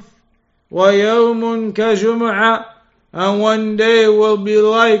month. وَيَوْمٌ كَجُمْعَةٍ. And one day will be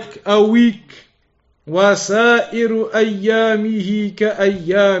like a week. وَسَائِرُ أَيَّامِهِ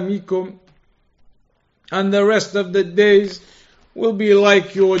كَأَيَّامِكُمْ. And the rest of the days will be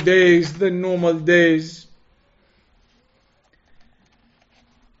like your days, the normal days.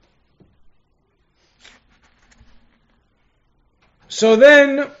 So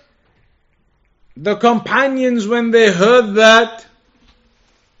then, the companions, when they heard that,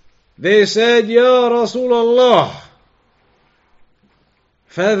 they said, Ya Rasulullah,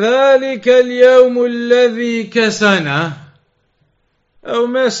 فَذَلِكَ الْيَوْمُ الَّذِي كَسَنَهُ. O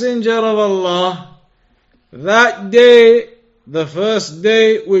Messenger of Allah, that day, the first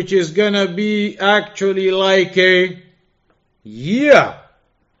day, which is gonna be actually like a year.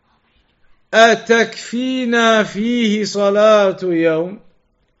 أَتَكْفِينَا فِيهِ صَلَاةُ يَوْمٍ.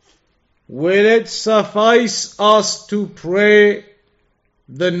 Will it suffice us to pray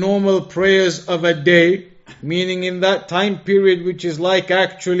the normal prayers of a day? Meaning in that time period, which is like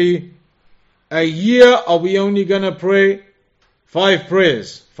actually a year, are we only gonna pray 5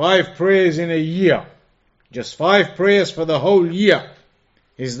 prayers? 5 prayers in a year. Just 5 prayers for the whole year.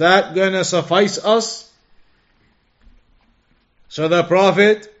 Is that gonna suffice us? So the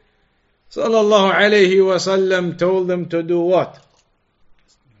Prophet sallallahu alayhi wasallam told them to do what?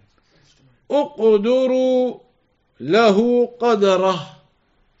 اُقْدُرُوا لَهُ قَدْرَهُ.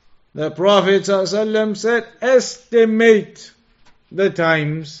 The Prophet ﷺ said, estimate the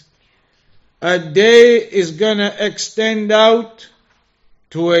times. A day is gonna extend out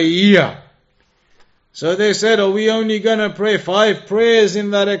to a year. So they said, are we only gonna pray 5 prayers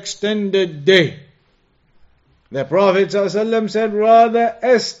in that extended day? The Prophet ﷺ said, rather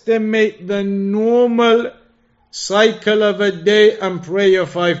estimate the normal cycle of a day and pray your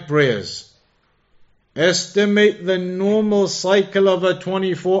 5 prayers. Estimate the normal cycle of a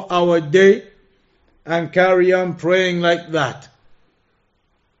 24-hour day and carry on praying like that.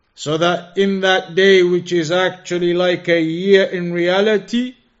 So that in that day, which is actually like a year in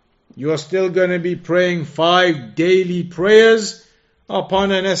reality, you are still going to be praying 5 daily prayers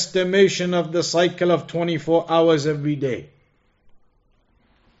upon an estimation of the cycle of 24 hours every day.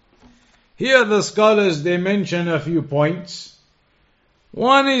 Here the scholars, they mention a few points.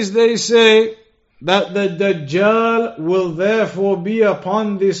 One is they say that the Dajjal will therefore be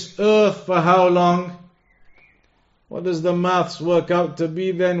upon this earth for how long? What does the maths work out to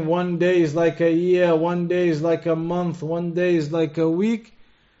be then? 1 day is like a year, 1 day is like a month, 1 day is like a week,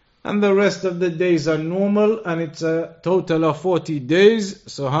 and the rest of the days are normal, and it's a total of 40 days.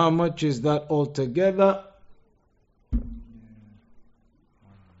 So how much is that altogether?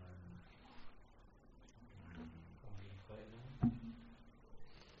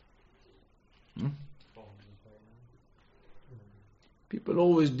 People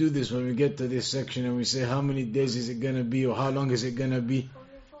always do this when we get to this section and we say how many days is it going to be or how long is it going to be.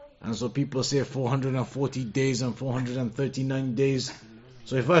 And so people say 440 days and 439 days.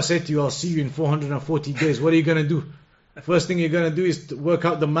 So if I say to you, I'll see you in 440 days, what are you going to do? First thing you're going to do is to work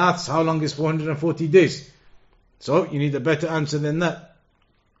out the maths. How long is 440 days? So you need a better answer than that.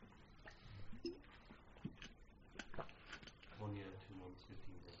 1 year, 2 months,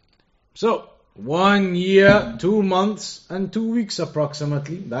 15 days. So 1 year, 2 months, and 2 weeks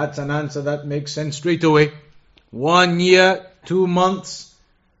approximately. That's an answer that makes sense straight away. 1 year, 2 months,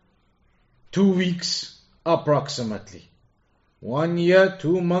 2 weeks approximately. 1 year,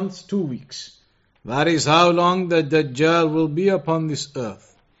 2 months, 2 weeks. That is how long the Dajjal will be upon this earth.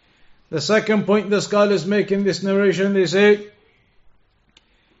 The second point the scholars make in this narration, they say,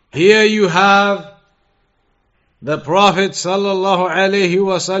 here you have the Prophet sallallahu alaihi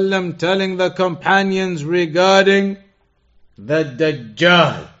wasallam telling the companions regarding the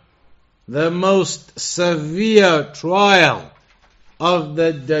Dajjal, the most severe trial of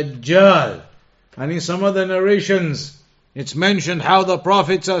the Dajjal. And in some other narrations, it's mentioned how the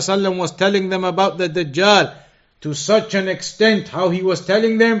Prophet sallallahu alaihi wasallam was telling them about the Dajjal to such an extent how he was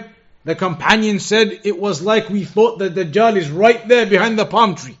telling them. The companions said it was like we thought the Dajjal is right there behind the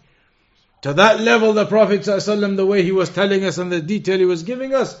palm tree. To that level, the Prophet ﷺ, the way he was telling us and the detail he was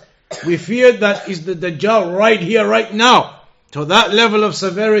giving us, we feared that is the Dajjal right here, right now. To that level of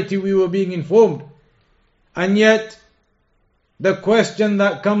severity we were being informed. And yet, the question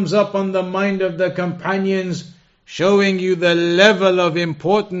that comes up on the mind of the companions, showing you the level of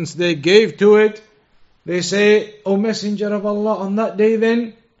importance they gave to it, they say, O Messenger of Allah, on that day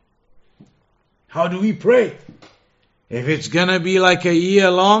then, how do we pray? If it's going to be like a year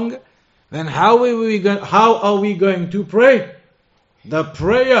long, then how are we going to pray? The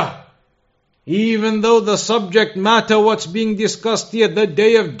prayer, even though the subject matter, what's being discussed here, the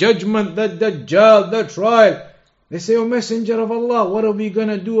day of judgment, the Dajjal, the trial, they say, O Messenger of Allah, what are we going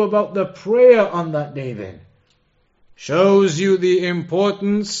to do about the prayer on that day then? Shows you the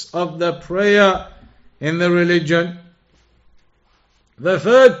importance of the prayer in the religion. The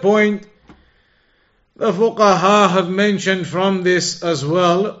third point, the fuqaha have mentioned from this as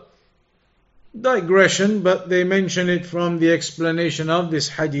well, digression, but they mention it from the explanation of this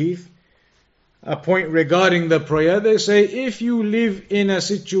hadith, a point regarding the prayer. They say, if you live in a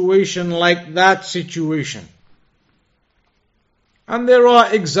situation like that situation, And there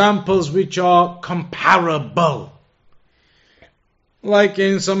are examples which are comparable. Like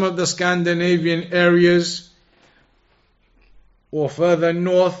in some of the Scandinavian areas, or further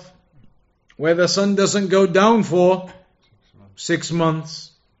north, where the sun doesn't go down for 6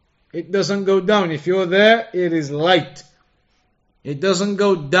 months. It doesn't go down. If you're there, it is light. It doesn't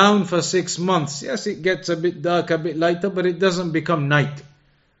go down for 6 months. Yes, it gets a bit dark, a bit lighter, but it doesn't become night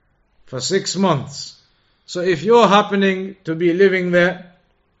for 6 months. So if you're happening to be living there,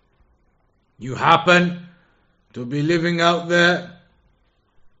 you happen to be living out there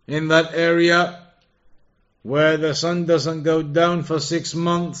in that area where the sun doesn't go down for 6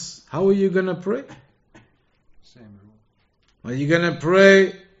 months, how are you going to pray? Same rule. Are you going to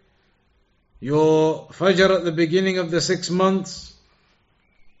pray your Fajr at the beginning of the 6 months?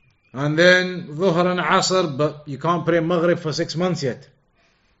 And then Dhuhr and Asr, but you can't pray Maghrib for 6 months yet.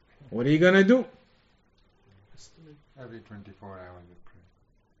 What are you going to do? Every 24 hours you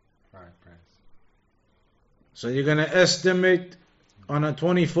pray. 5 prayers. So you're going to estimate on a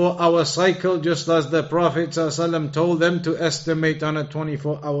 24-hour cycle, just as the Prophet ﷺ told them to estimate on a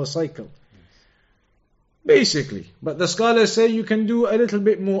 24-hour cycle. Basically. But the scholars say you can do a little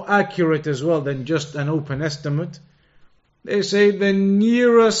bit more accurate as well than just an open estimate. They say the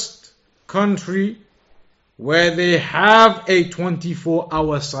nearest country where they have a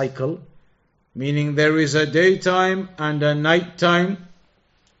 24-hour cycle, meaning there is a daytime and a nighttime,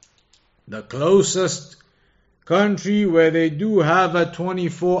 the closest country where they do have a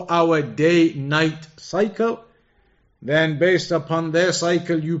 24-hour day-night cycle, then based upon their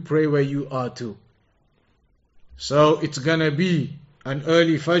cycle, you pray where you are too. So it's going to be an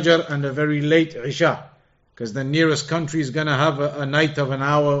early Fajr and a very late Isha, because the nearest country is going to have a night of an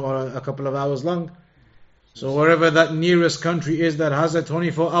hour or a couple of hours long. So wherever that nearest country is that has a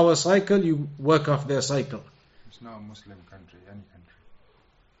 24-hour cycle, you work off their cycle. It's not a Muslim country, any country.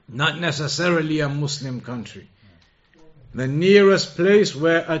 Not necessarily a Muslim country. The nearest place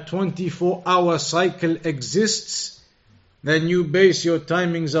where a 24-hour cycle exists, then you base your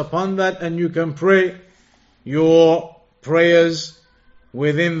timings upon that and you can pray your prayers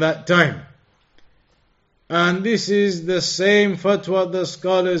within that time. And this is the same fatwa the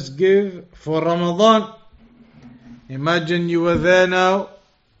scholars give for Ramadan. Imagine you were there now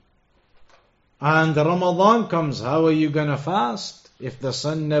and Ramadan comes. How are you going to fast if the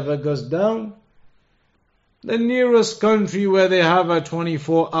sun never goes down? The nearest country where they have a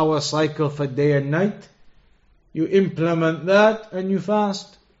 24-hour cycle for day and night, you implement that and you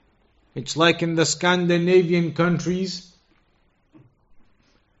fast. It's like in the Scandinavian countries.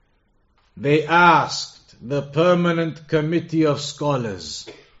 They asked the permanent committee of scholars.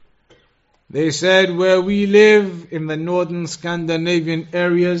 They said, where we live in the northern Scandinavian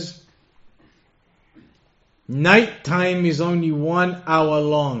areas, night time is only 1 hour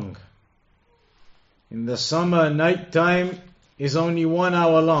long. In the summer, night time is only 1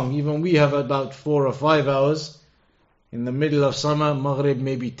 hour long. Even we have about 4 or 5 hours. In the middle of summer, Maghrib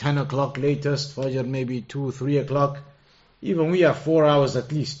maybe 10 o'clock latest, Fajr maybe 2, 3 o'clock. Even we have 4 hours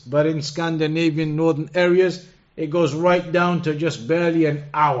at least. But in Scandinavian northern areas, it goes right down to just barely an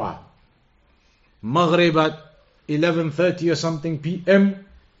hour. Maghrib at 11:30 or something p.m.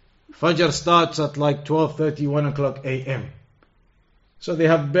 Fajr starts at like 12:30, 1 o'clock a.m. So they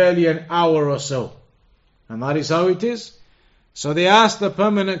have barely an hour or so. And that is how it is. So they asked the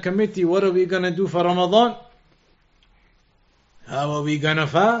permanent committee, what are we going to do for Ramadan? How are we going to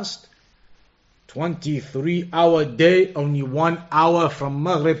fast? 23-hour day, only 1 hour from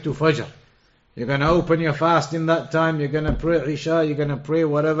Maghrib to Fajr. You're going to open your fast in that time, you're going to pray Isha, you're going to pray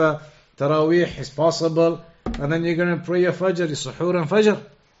whatever Taraweeh is possible, and then you're going to pray your Fajr, your Suhoor and Fajr.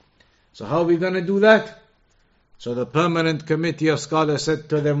 So how are we going to do that? So the permanent committee of scholars said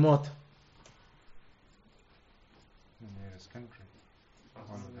to them what? The nearest country.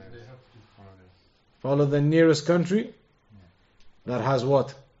 Follow the nearest country that has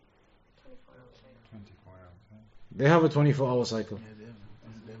what? 24 hours. They have a 24-hour cycle. Yeah,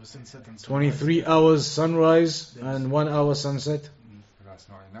 they have a sunset and sunrise. 23 hours sunrise and 1 hour sunset. But that's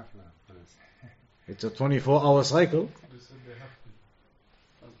not enough for this. It's a 24-hour cycle. They said they have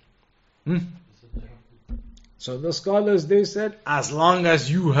to. Hmm? They said they have to. So the scholars, they said, as long as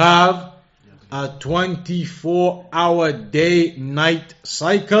you have a 24-hour day-night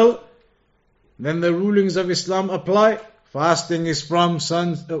cycle, then the rulings of Islam apply. Fasting is from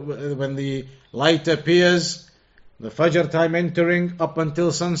when the light appears, the Fajr time entering up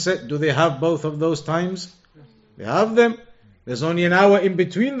until sunset. Do they have both of those times? They have them. There's only an hour in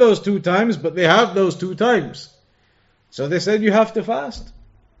between those two times, but they have those 2 times. So they said you have to fast.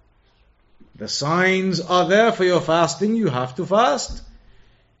 The signs are there for your fasting, you have to fast.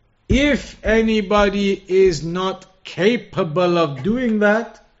 If anybody is not capable of doing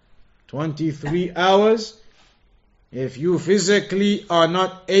that, 23 hours, if you physically are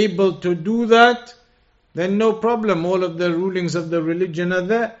not able to do that, then no problem. All of the rulings of the religion are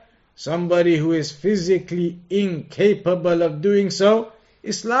there. Somebody who is physically incapable of doing so,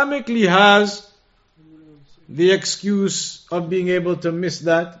 Islamically has the excuse of being able to miss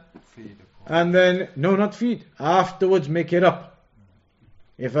that. And then, no, not feed. Afterwards, make it up.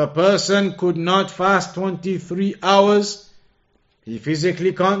 If a person could not fast 23 hours, he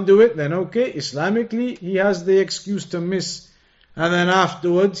physically can't do it, then okay, Islamically, he has the excuse to miss. And then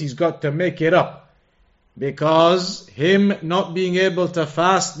afterwards, he's got to make it up. Because him not being able to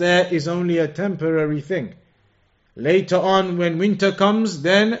fast there is only a temporary thing. Later on, when winter comes,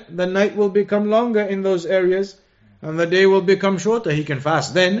 then the night will become longer in those areas, and the day will become shorter. He can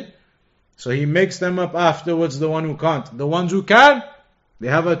fast then. So he makes them up afterwards, the one who can't. The ones who can, they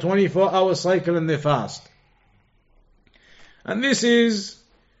have a 24-hour cycle and they fast. And this is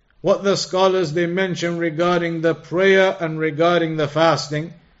what the scholars, they mention regarding the prayer and regarding the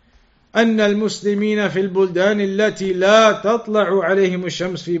fasting. أن المسلمين في البلدان التي لا تطلع عليهم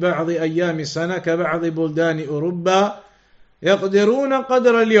الشمس في بعض أيام السنة كبعض بلدان أوروبا يقدرون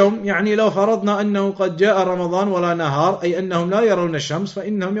قدر اليوم. يعني لو فرضنا أنه قد جاء رمضان ولا نهار، أي أنهم لا يرون الشمس،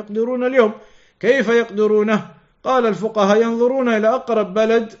 فإنهم يقدرون اليوم. كيف يقدرونه؟ قال الفقهاء ينظرون إلى أقرب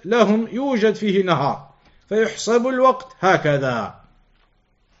بلد لهم يوجد فيه نهار فيحسب الوقت هكذا.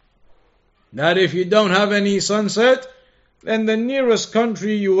 That if you don't have any sunset, then the nearest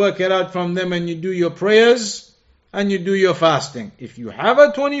country you work it out from them and you do your prayers and you do your fasting. If you have a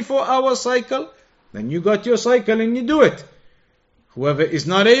 24-hour cycle, then you got your cycle and you do it. Whoever is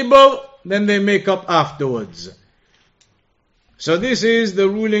not able, then they make up afterwards. So this is the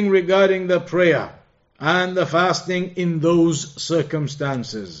ruling regarding the prayer and the fasting in those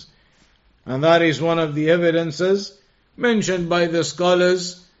circumstances. And that is one of the evidences mentioned by the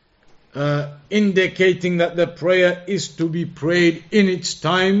scholars indicating that the prayer is to be prayed in its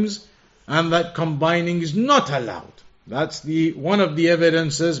times and that combining is not allowed. That's one of the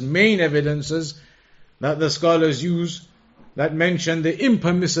evidences, main evidences that the scholars use that mention the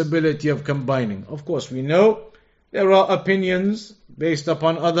impermissibility of combining. Of course, we know there are opinions based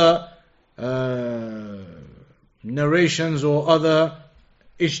upon other narrations or other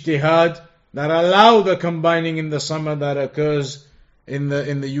ijtihad that allow the combining in the summer that occurs in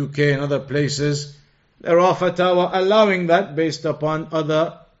the UK and other places. There are fatwa allowing that based upon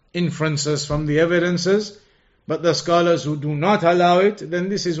other inferences from the evidences. But the scholars who do not allow it, then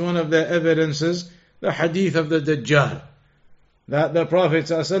this is one of their evidences, the hadith of the Dajjal. That the Prophet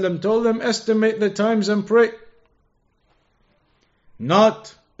ﷺ told them, estimate the times and pray.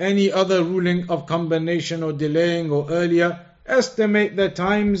 Not any other ruling of combination or delaying or earlier. Estimate the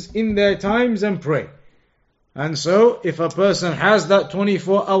times in their times and pray. And so, if a person has that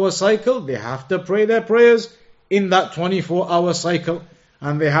 24-hour cycle, they have to pray their prayers in that 24-hour cycle.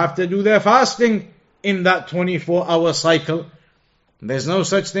 And they have to do their fasting in that 24-hour cycle. There's no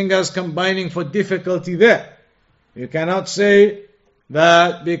such thing as combining for difficulty there. You cannot say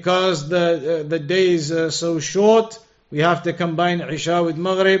that because the day is so short, we have to combine Isha with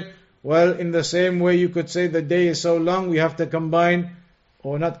Maghrib. Well, in the same way you could say the day is so long, we have to combine,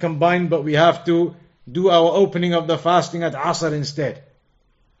 or not combine, but we have to do our opening of the fasting at Asr instead,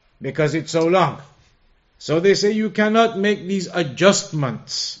 because it's so long. So they say you cannot make these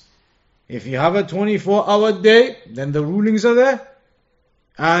adjustments. If you have a 24-hour day, then the rulings are there.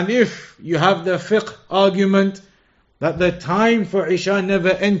 And if you have the fiqh argument that the time for Isha never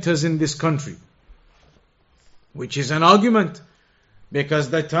enters in this country, which is an argument,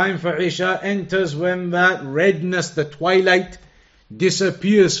 because the time for Isha enters when that redness, the twilight,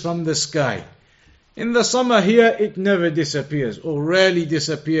 disappears from the sky. In the summer here, it never disappears, or rarely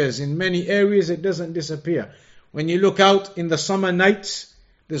disappears. In many areas, it doesn't disappear. When you look out in the summer nights,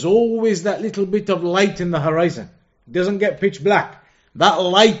 there's always that little bit of light in the horizon. It doesn't get pitch black. That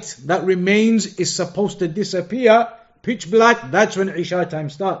light that remains is supposed to disappear. Pitch black, that's when Isha time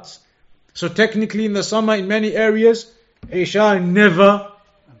starts. So technically in the summer, in many areas, Isha never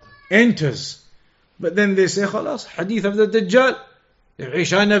enters. But then they say, khalas, hadith of the Dajjal. If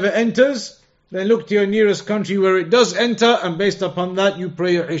Isha never enters, then look to your nearest country where it does enter, and based upon that, you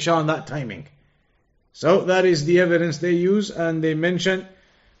pray your Isha on that timing. So that is the evidence they use and they mention.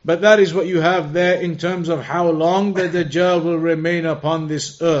 But that is what you have there in terms of how long the Dajjal will remain upon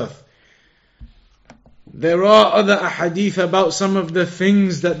this earth. There are other ahadith about some of the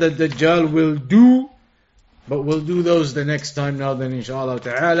things that the Dajjal will do, but we'll do those the next time now then inshallah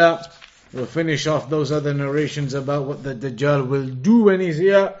ta'ala. We'll finish off those other narrations about what the Dajjal will do when he's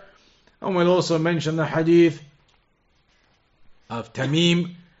here. And we'll also mention the hadith of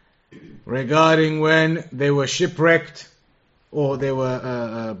Tamim regarding when they were shipwrecked or they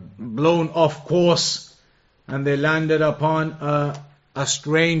were blown off course and they landed upon a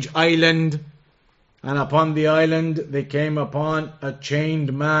strange island. And upon the island they came upon a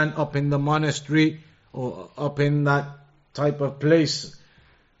chained man up in the monastery or up in that type of place.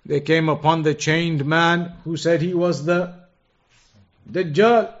 They came upon the chained man who said he was the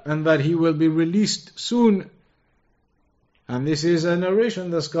Dajjal and that he will be released soon. And this is a narration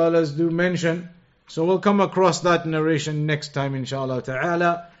the scholars do mention. So we'll come across that narration next time inshallah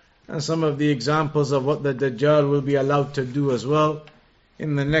ta'ala. And some of the examples of what the Dajjal will be allowed to do as well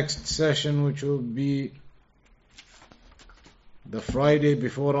in the next session, which will be the Friday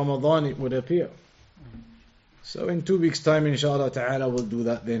before Ramadan, it would appear. So in 2 weeks time inshallah ta'ala we'll do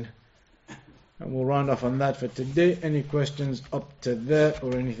that then. And we'll round off on that for today. Any questions up to there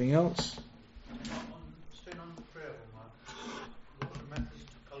or anything else? Staying on the prayer, what are the methods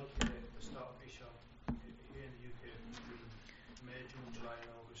to calculate the start of Isha here in the UK between May, June, July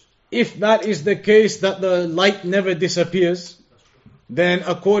and August? If that is the case, that the light never disappears, then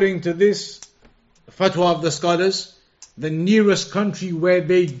according to this fatwa of the scholars, the nearest country where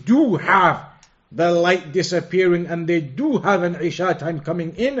they do have the light disappearing and they do have an Isha time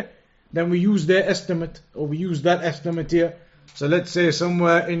coming in, then we use their estimate, or we use that estimate here. So let's say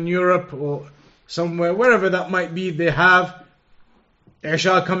somewhere in Europe or somewhere, wherever that might be, they have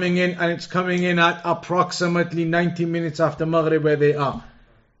Isha coming in and it's coming in at approximately 90 minutes after Maghrib where they are.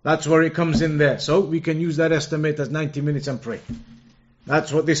 That's where it comes in there. So we can use that estimate as 90 minutes and pray.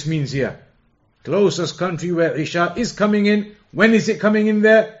 That's what this means here. Closest country where Isha is coming in. When is it coming in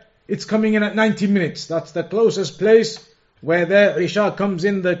there? It's coming in at 90 minutes. That's the closest place where their Isha comes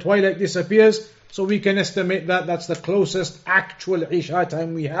in, the twilight disappears. So we can estimate that. That's the closest actual Isha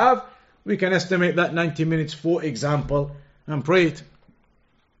time we have. We can estimate that 90 minutes, for example, and pray it.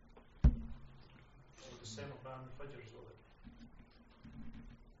 So the same around the Fajr as well.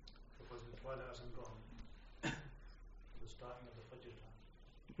 Because the twilight hasn't gone. The starting of the Fajr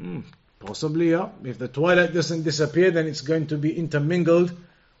time. Possibly, yeah. If the twilight doesn't disappear, then it's going to be intermingled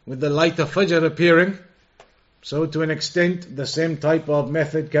with the light of Fajr appearing. So to an extent, the same type of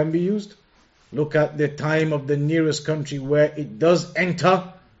method can be used. Look at the time of the nearest country where it does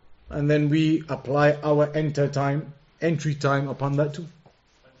enter, and then we apply our entry time upon that too.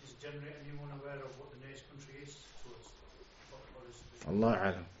 And is generally anyone aware of what the nearest country is to us? Allah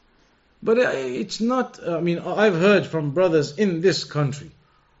alam. But it's not, I've heard from brothers in this country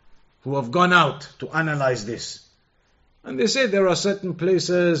who have gone out to analyze this. And they say there are certain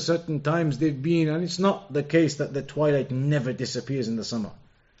places, certain times they've been, and it's not the case that the twilight never disappears in the summer.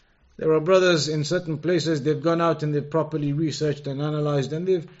 There are brothers in certain places, they've gone out and they've properly researched and analyzed, and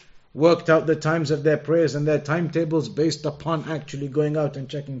they've worked out the times of their prayers and their timetables based upon actually going out and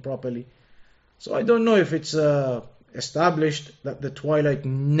checking properly. So I don't know if it's established that the twilight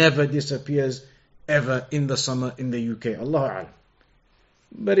never disappears ever in the summer in the UK. Allahu A'lam.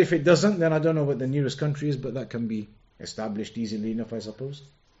 But if it doesn't, then I don't know what the nearest country is, but that can be established easily enough, I suppose.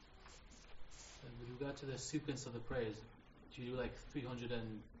 And with regard to the sequence of the prayers, do you do like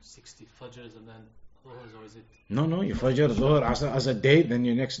 360 Fajrs and then Dhuhrs, or is it? No, you Fajr, Dhuhr, Asr as a day, then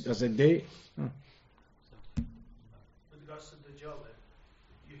your next as a day. With regards to the Dajjal,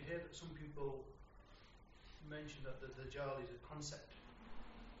 you hear that some people mention that the Dajjal is a concept.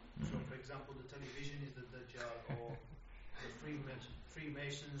 So, for example, the television is the Dajjal, or the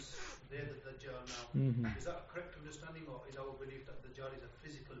Freemasons, they're the Dajjal now. Is that a correct understanding, or is our belief that the Dajjal is a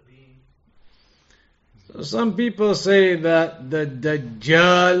physical being? So some people say that the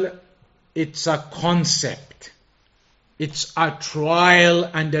Dajjal, it's a concept. It's a trial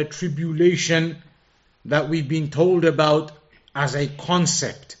and a tribulation that we've been told about as a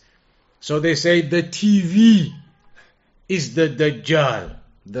concept. So they say the TV is the Dajjal,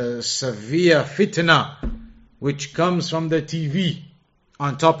 the severe fitna which comes from the TV,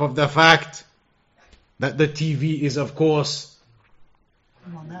 on top of the fact that the TV is, of course,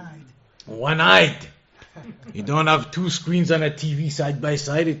 one-eyed. You don't have two screens on a TV side by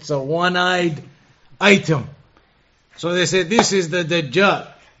side, it's a one-eyed item. So they say this is the Dajjal.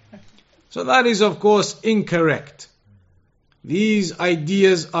 So that is, of course, incorrect. These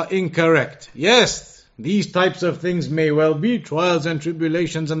ideas are incorrect. Yes, these types of things may well be trials and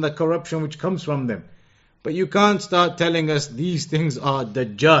tribulations and the corruption which comes from them. But you can't start telling us these things are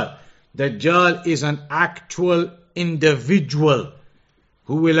Dajjal. Dajjal is an actual individual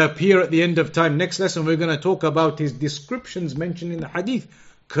who will appear at the end of time. Next lesson we're going to talk about his descriptions mentioned in the hadith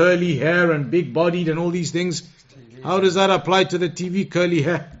curly hair and big bodied and all these things. TV How does that apply to the TV curly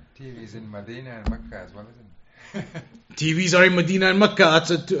hair? TV's in Medina and Mecca as well, isn't it? TVs are in Medina and Mecca.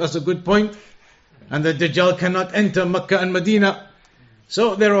 That's a good point. And the Dajjal cannot enter Mecca and Medina.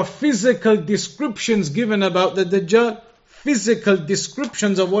 So there are physical descriptions given about the Dajjal. Physical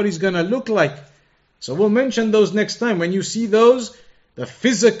descriptions of what he's going to look like. So we'll mention those next time. When you see those, the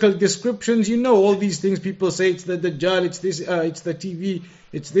physical descriptions, you know all these things. People say it's the Dajjal, it's this, it's the TV,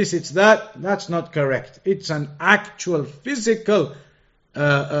 it's this, it's that. That's not correct. It's an actual physical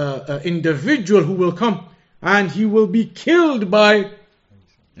individual who will come. And he will be killed by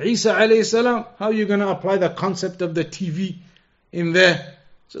Isa alayhi salam. How are you going to apply the concept of the TV in there?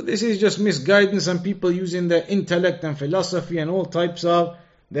 So this is just misguidance and people using their intellect and philosophy and all types of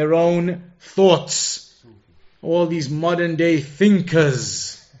their own thoughts. All these modern day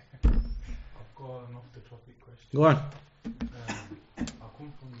thinkers. I've got an off the topic question. Go on. I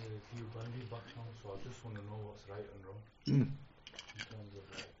come from the Deobandi background, so I just want to know what's right and wrong in terms of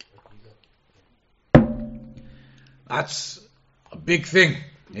Aqidah. That's a big thing.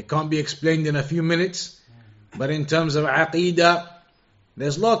 It can't be explained in a few minutes. But in terms of Aqidah,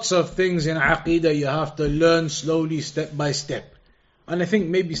 there's lots of things in Aqidah you have to learn slowly, step by step. And I think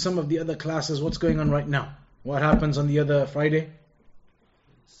maybe some of the other classes, what's going on right now? What happens on the other Friday?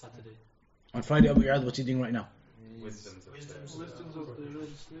 Saturday. On Friday, Abu Iyad, what's he doing right now? Wisdoms of the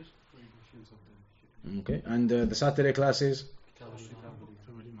legislation. Okay, and the Saturday classes?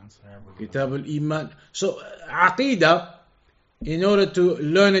 Kitab al-Iman. So, Aqidah, in order to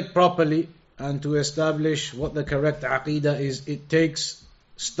learn it properly and to establish what the correct Aqidah is, it takes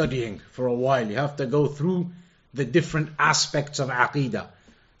studying for a while. You have to go through the different aspects of Aqidah.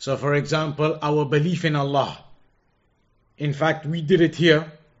 So for example, our belief in Allah. In fact, we did it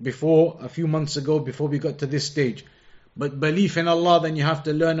here before, a few months ago, before we got to this stage. But belief in Allah, then you have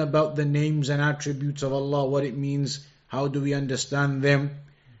to learn about the names and attributes of Allah, what it means, how do we understand them.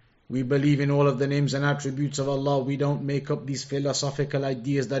 We believe in all of the names and attributes of Allah. We don't make up these philosophical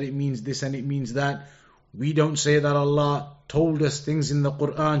ideas that it means this and it means that. We don't say that Allah told us things in the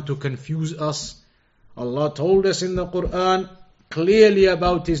Quran to confuse us. Allah told us in the Quran clearly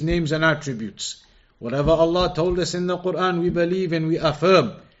about His names and attributes. Whatever Allah told us in the Quran, we believe and we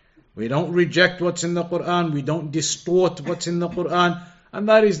affirm. We don't reject what's in the Quran. We don't distort what's in the Quran. And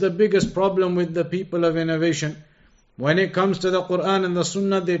that is the biggest problem with the people of innovation. When it comes to the Quran and the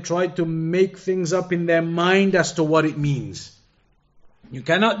Sunnah, they try to make things up in their mind as to what it means. You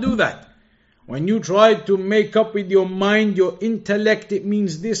cannot do that. When you try to make up with your mind, your intellect, it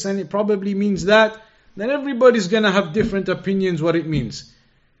means this and it probably means that, then everybody's going to have different opinions what it means.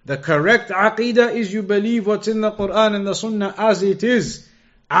 The correct Aqidah is you believe what's in the Quran and the Sunnah as it is.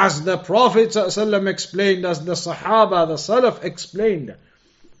 As the Prophet ﷺ explained, as the Sahaba, the Salaf explained.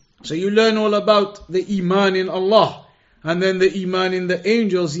 So you learn all about the Iman in Allah. And then the Iman in the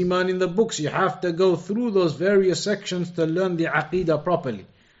angels, Iman in the books. You have to go through those various sections to learn the Aqidah properly.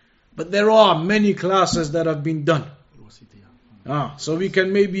 But there are many classes that have been done. So we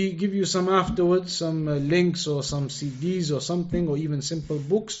can maybe give you some afterwards, some links or some CDs or something, or even simple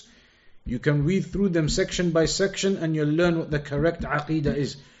books. You can read through them section by section and you'll learn what the correct Aqidah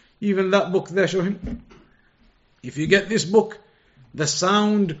is. Even that book there, show him. If you get this book, the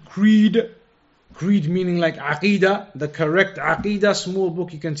Sound Creed meaning like Aqidah, the correct Aqidah, small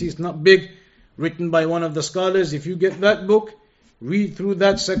book, you can see it's not big, written by one of the scholars. If you get that book, read through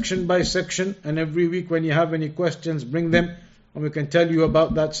that section by section, and every week when you have any questions, bring them, and we can tell you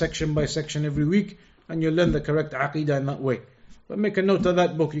about that section by section every week, and you'll learn the correct Aqidah in that way. But make a note of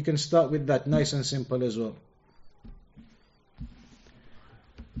that book, you can start with that, nice and simple as well.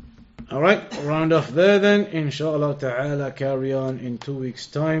 Alright, we'll round off there then. Inshallah ta'ala, carry on in 2 weeks'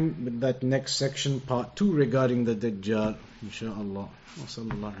 time with that next section, part 2 regarding the Dajjal. Inshallah. Wa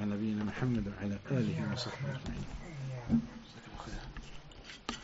sallallahu ala nabiyyina Muhammad wa ala alihi wa sahbihi ajma'in.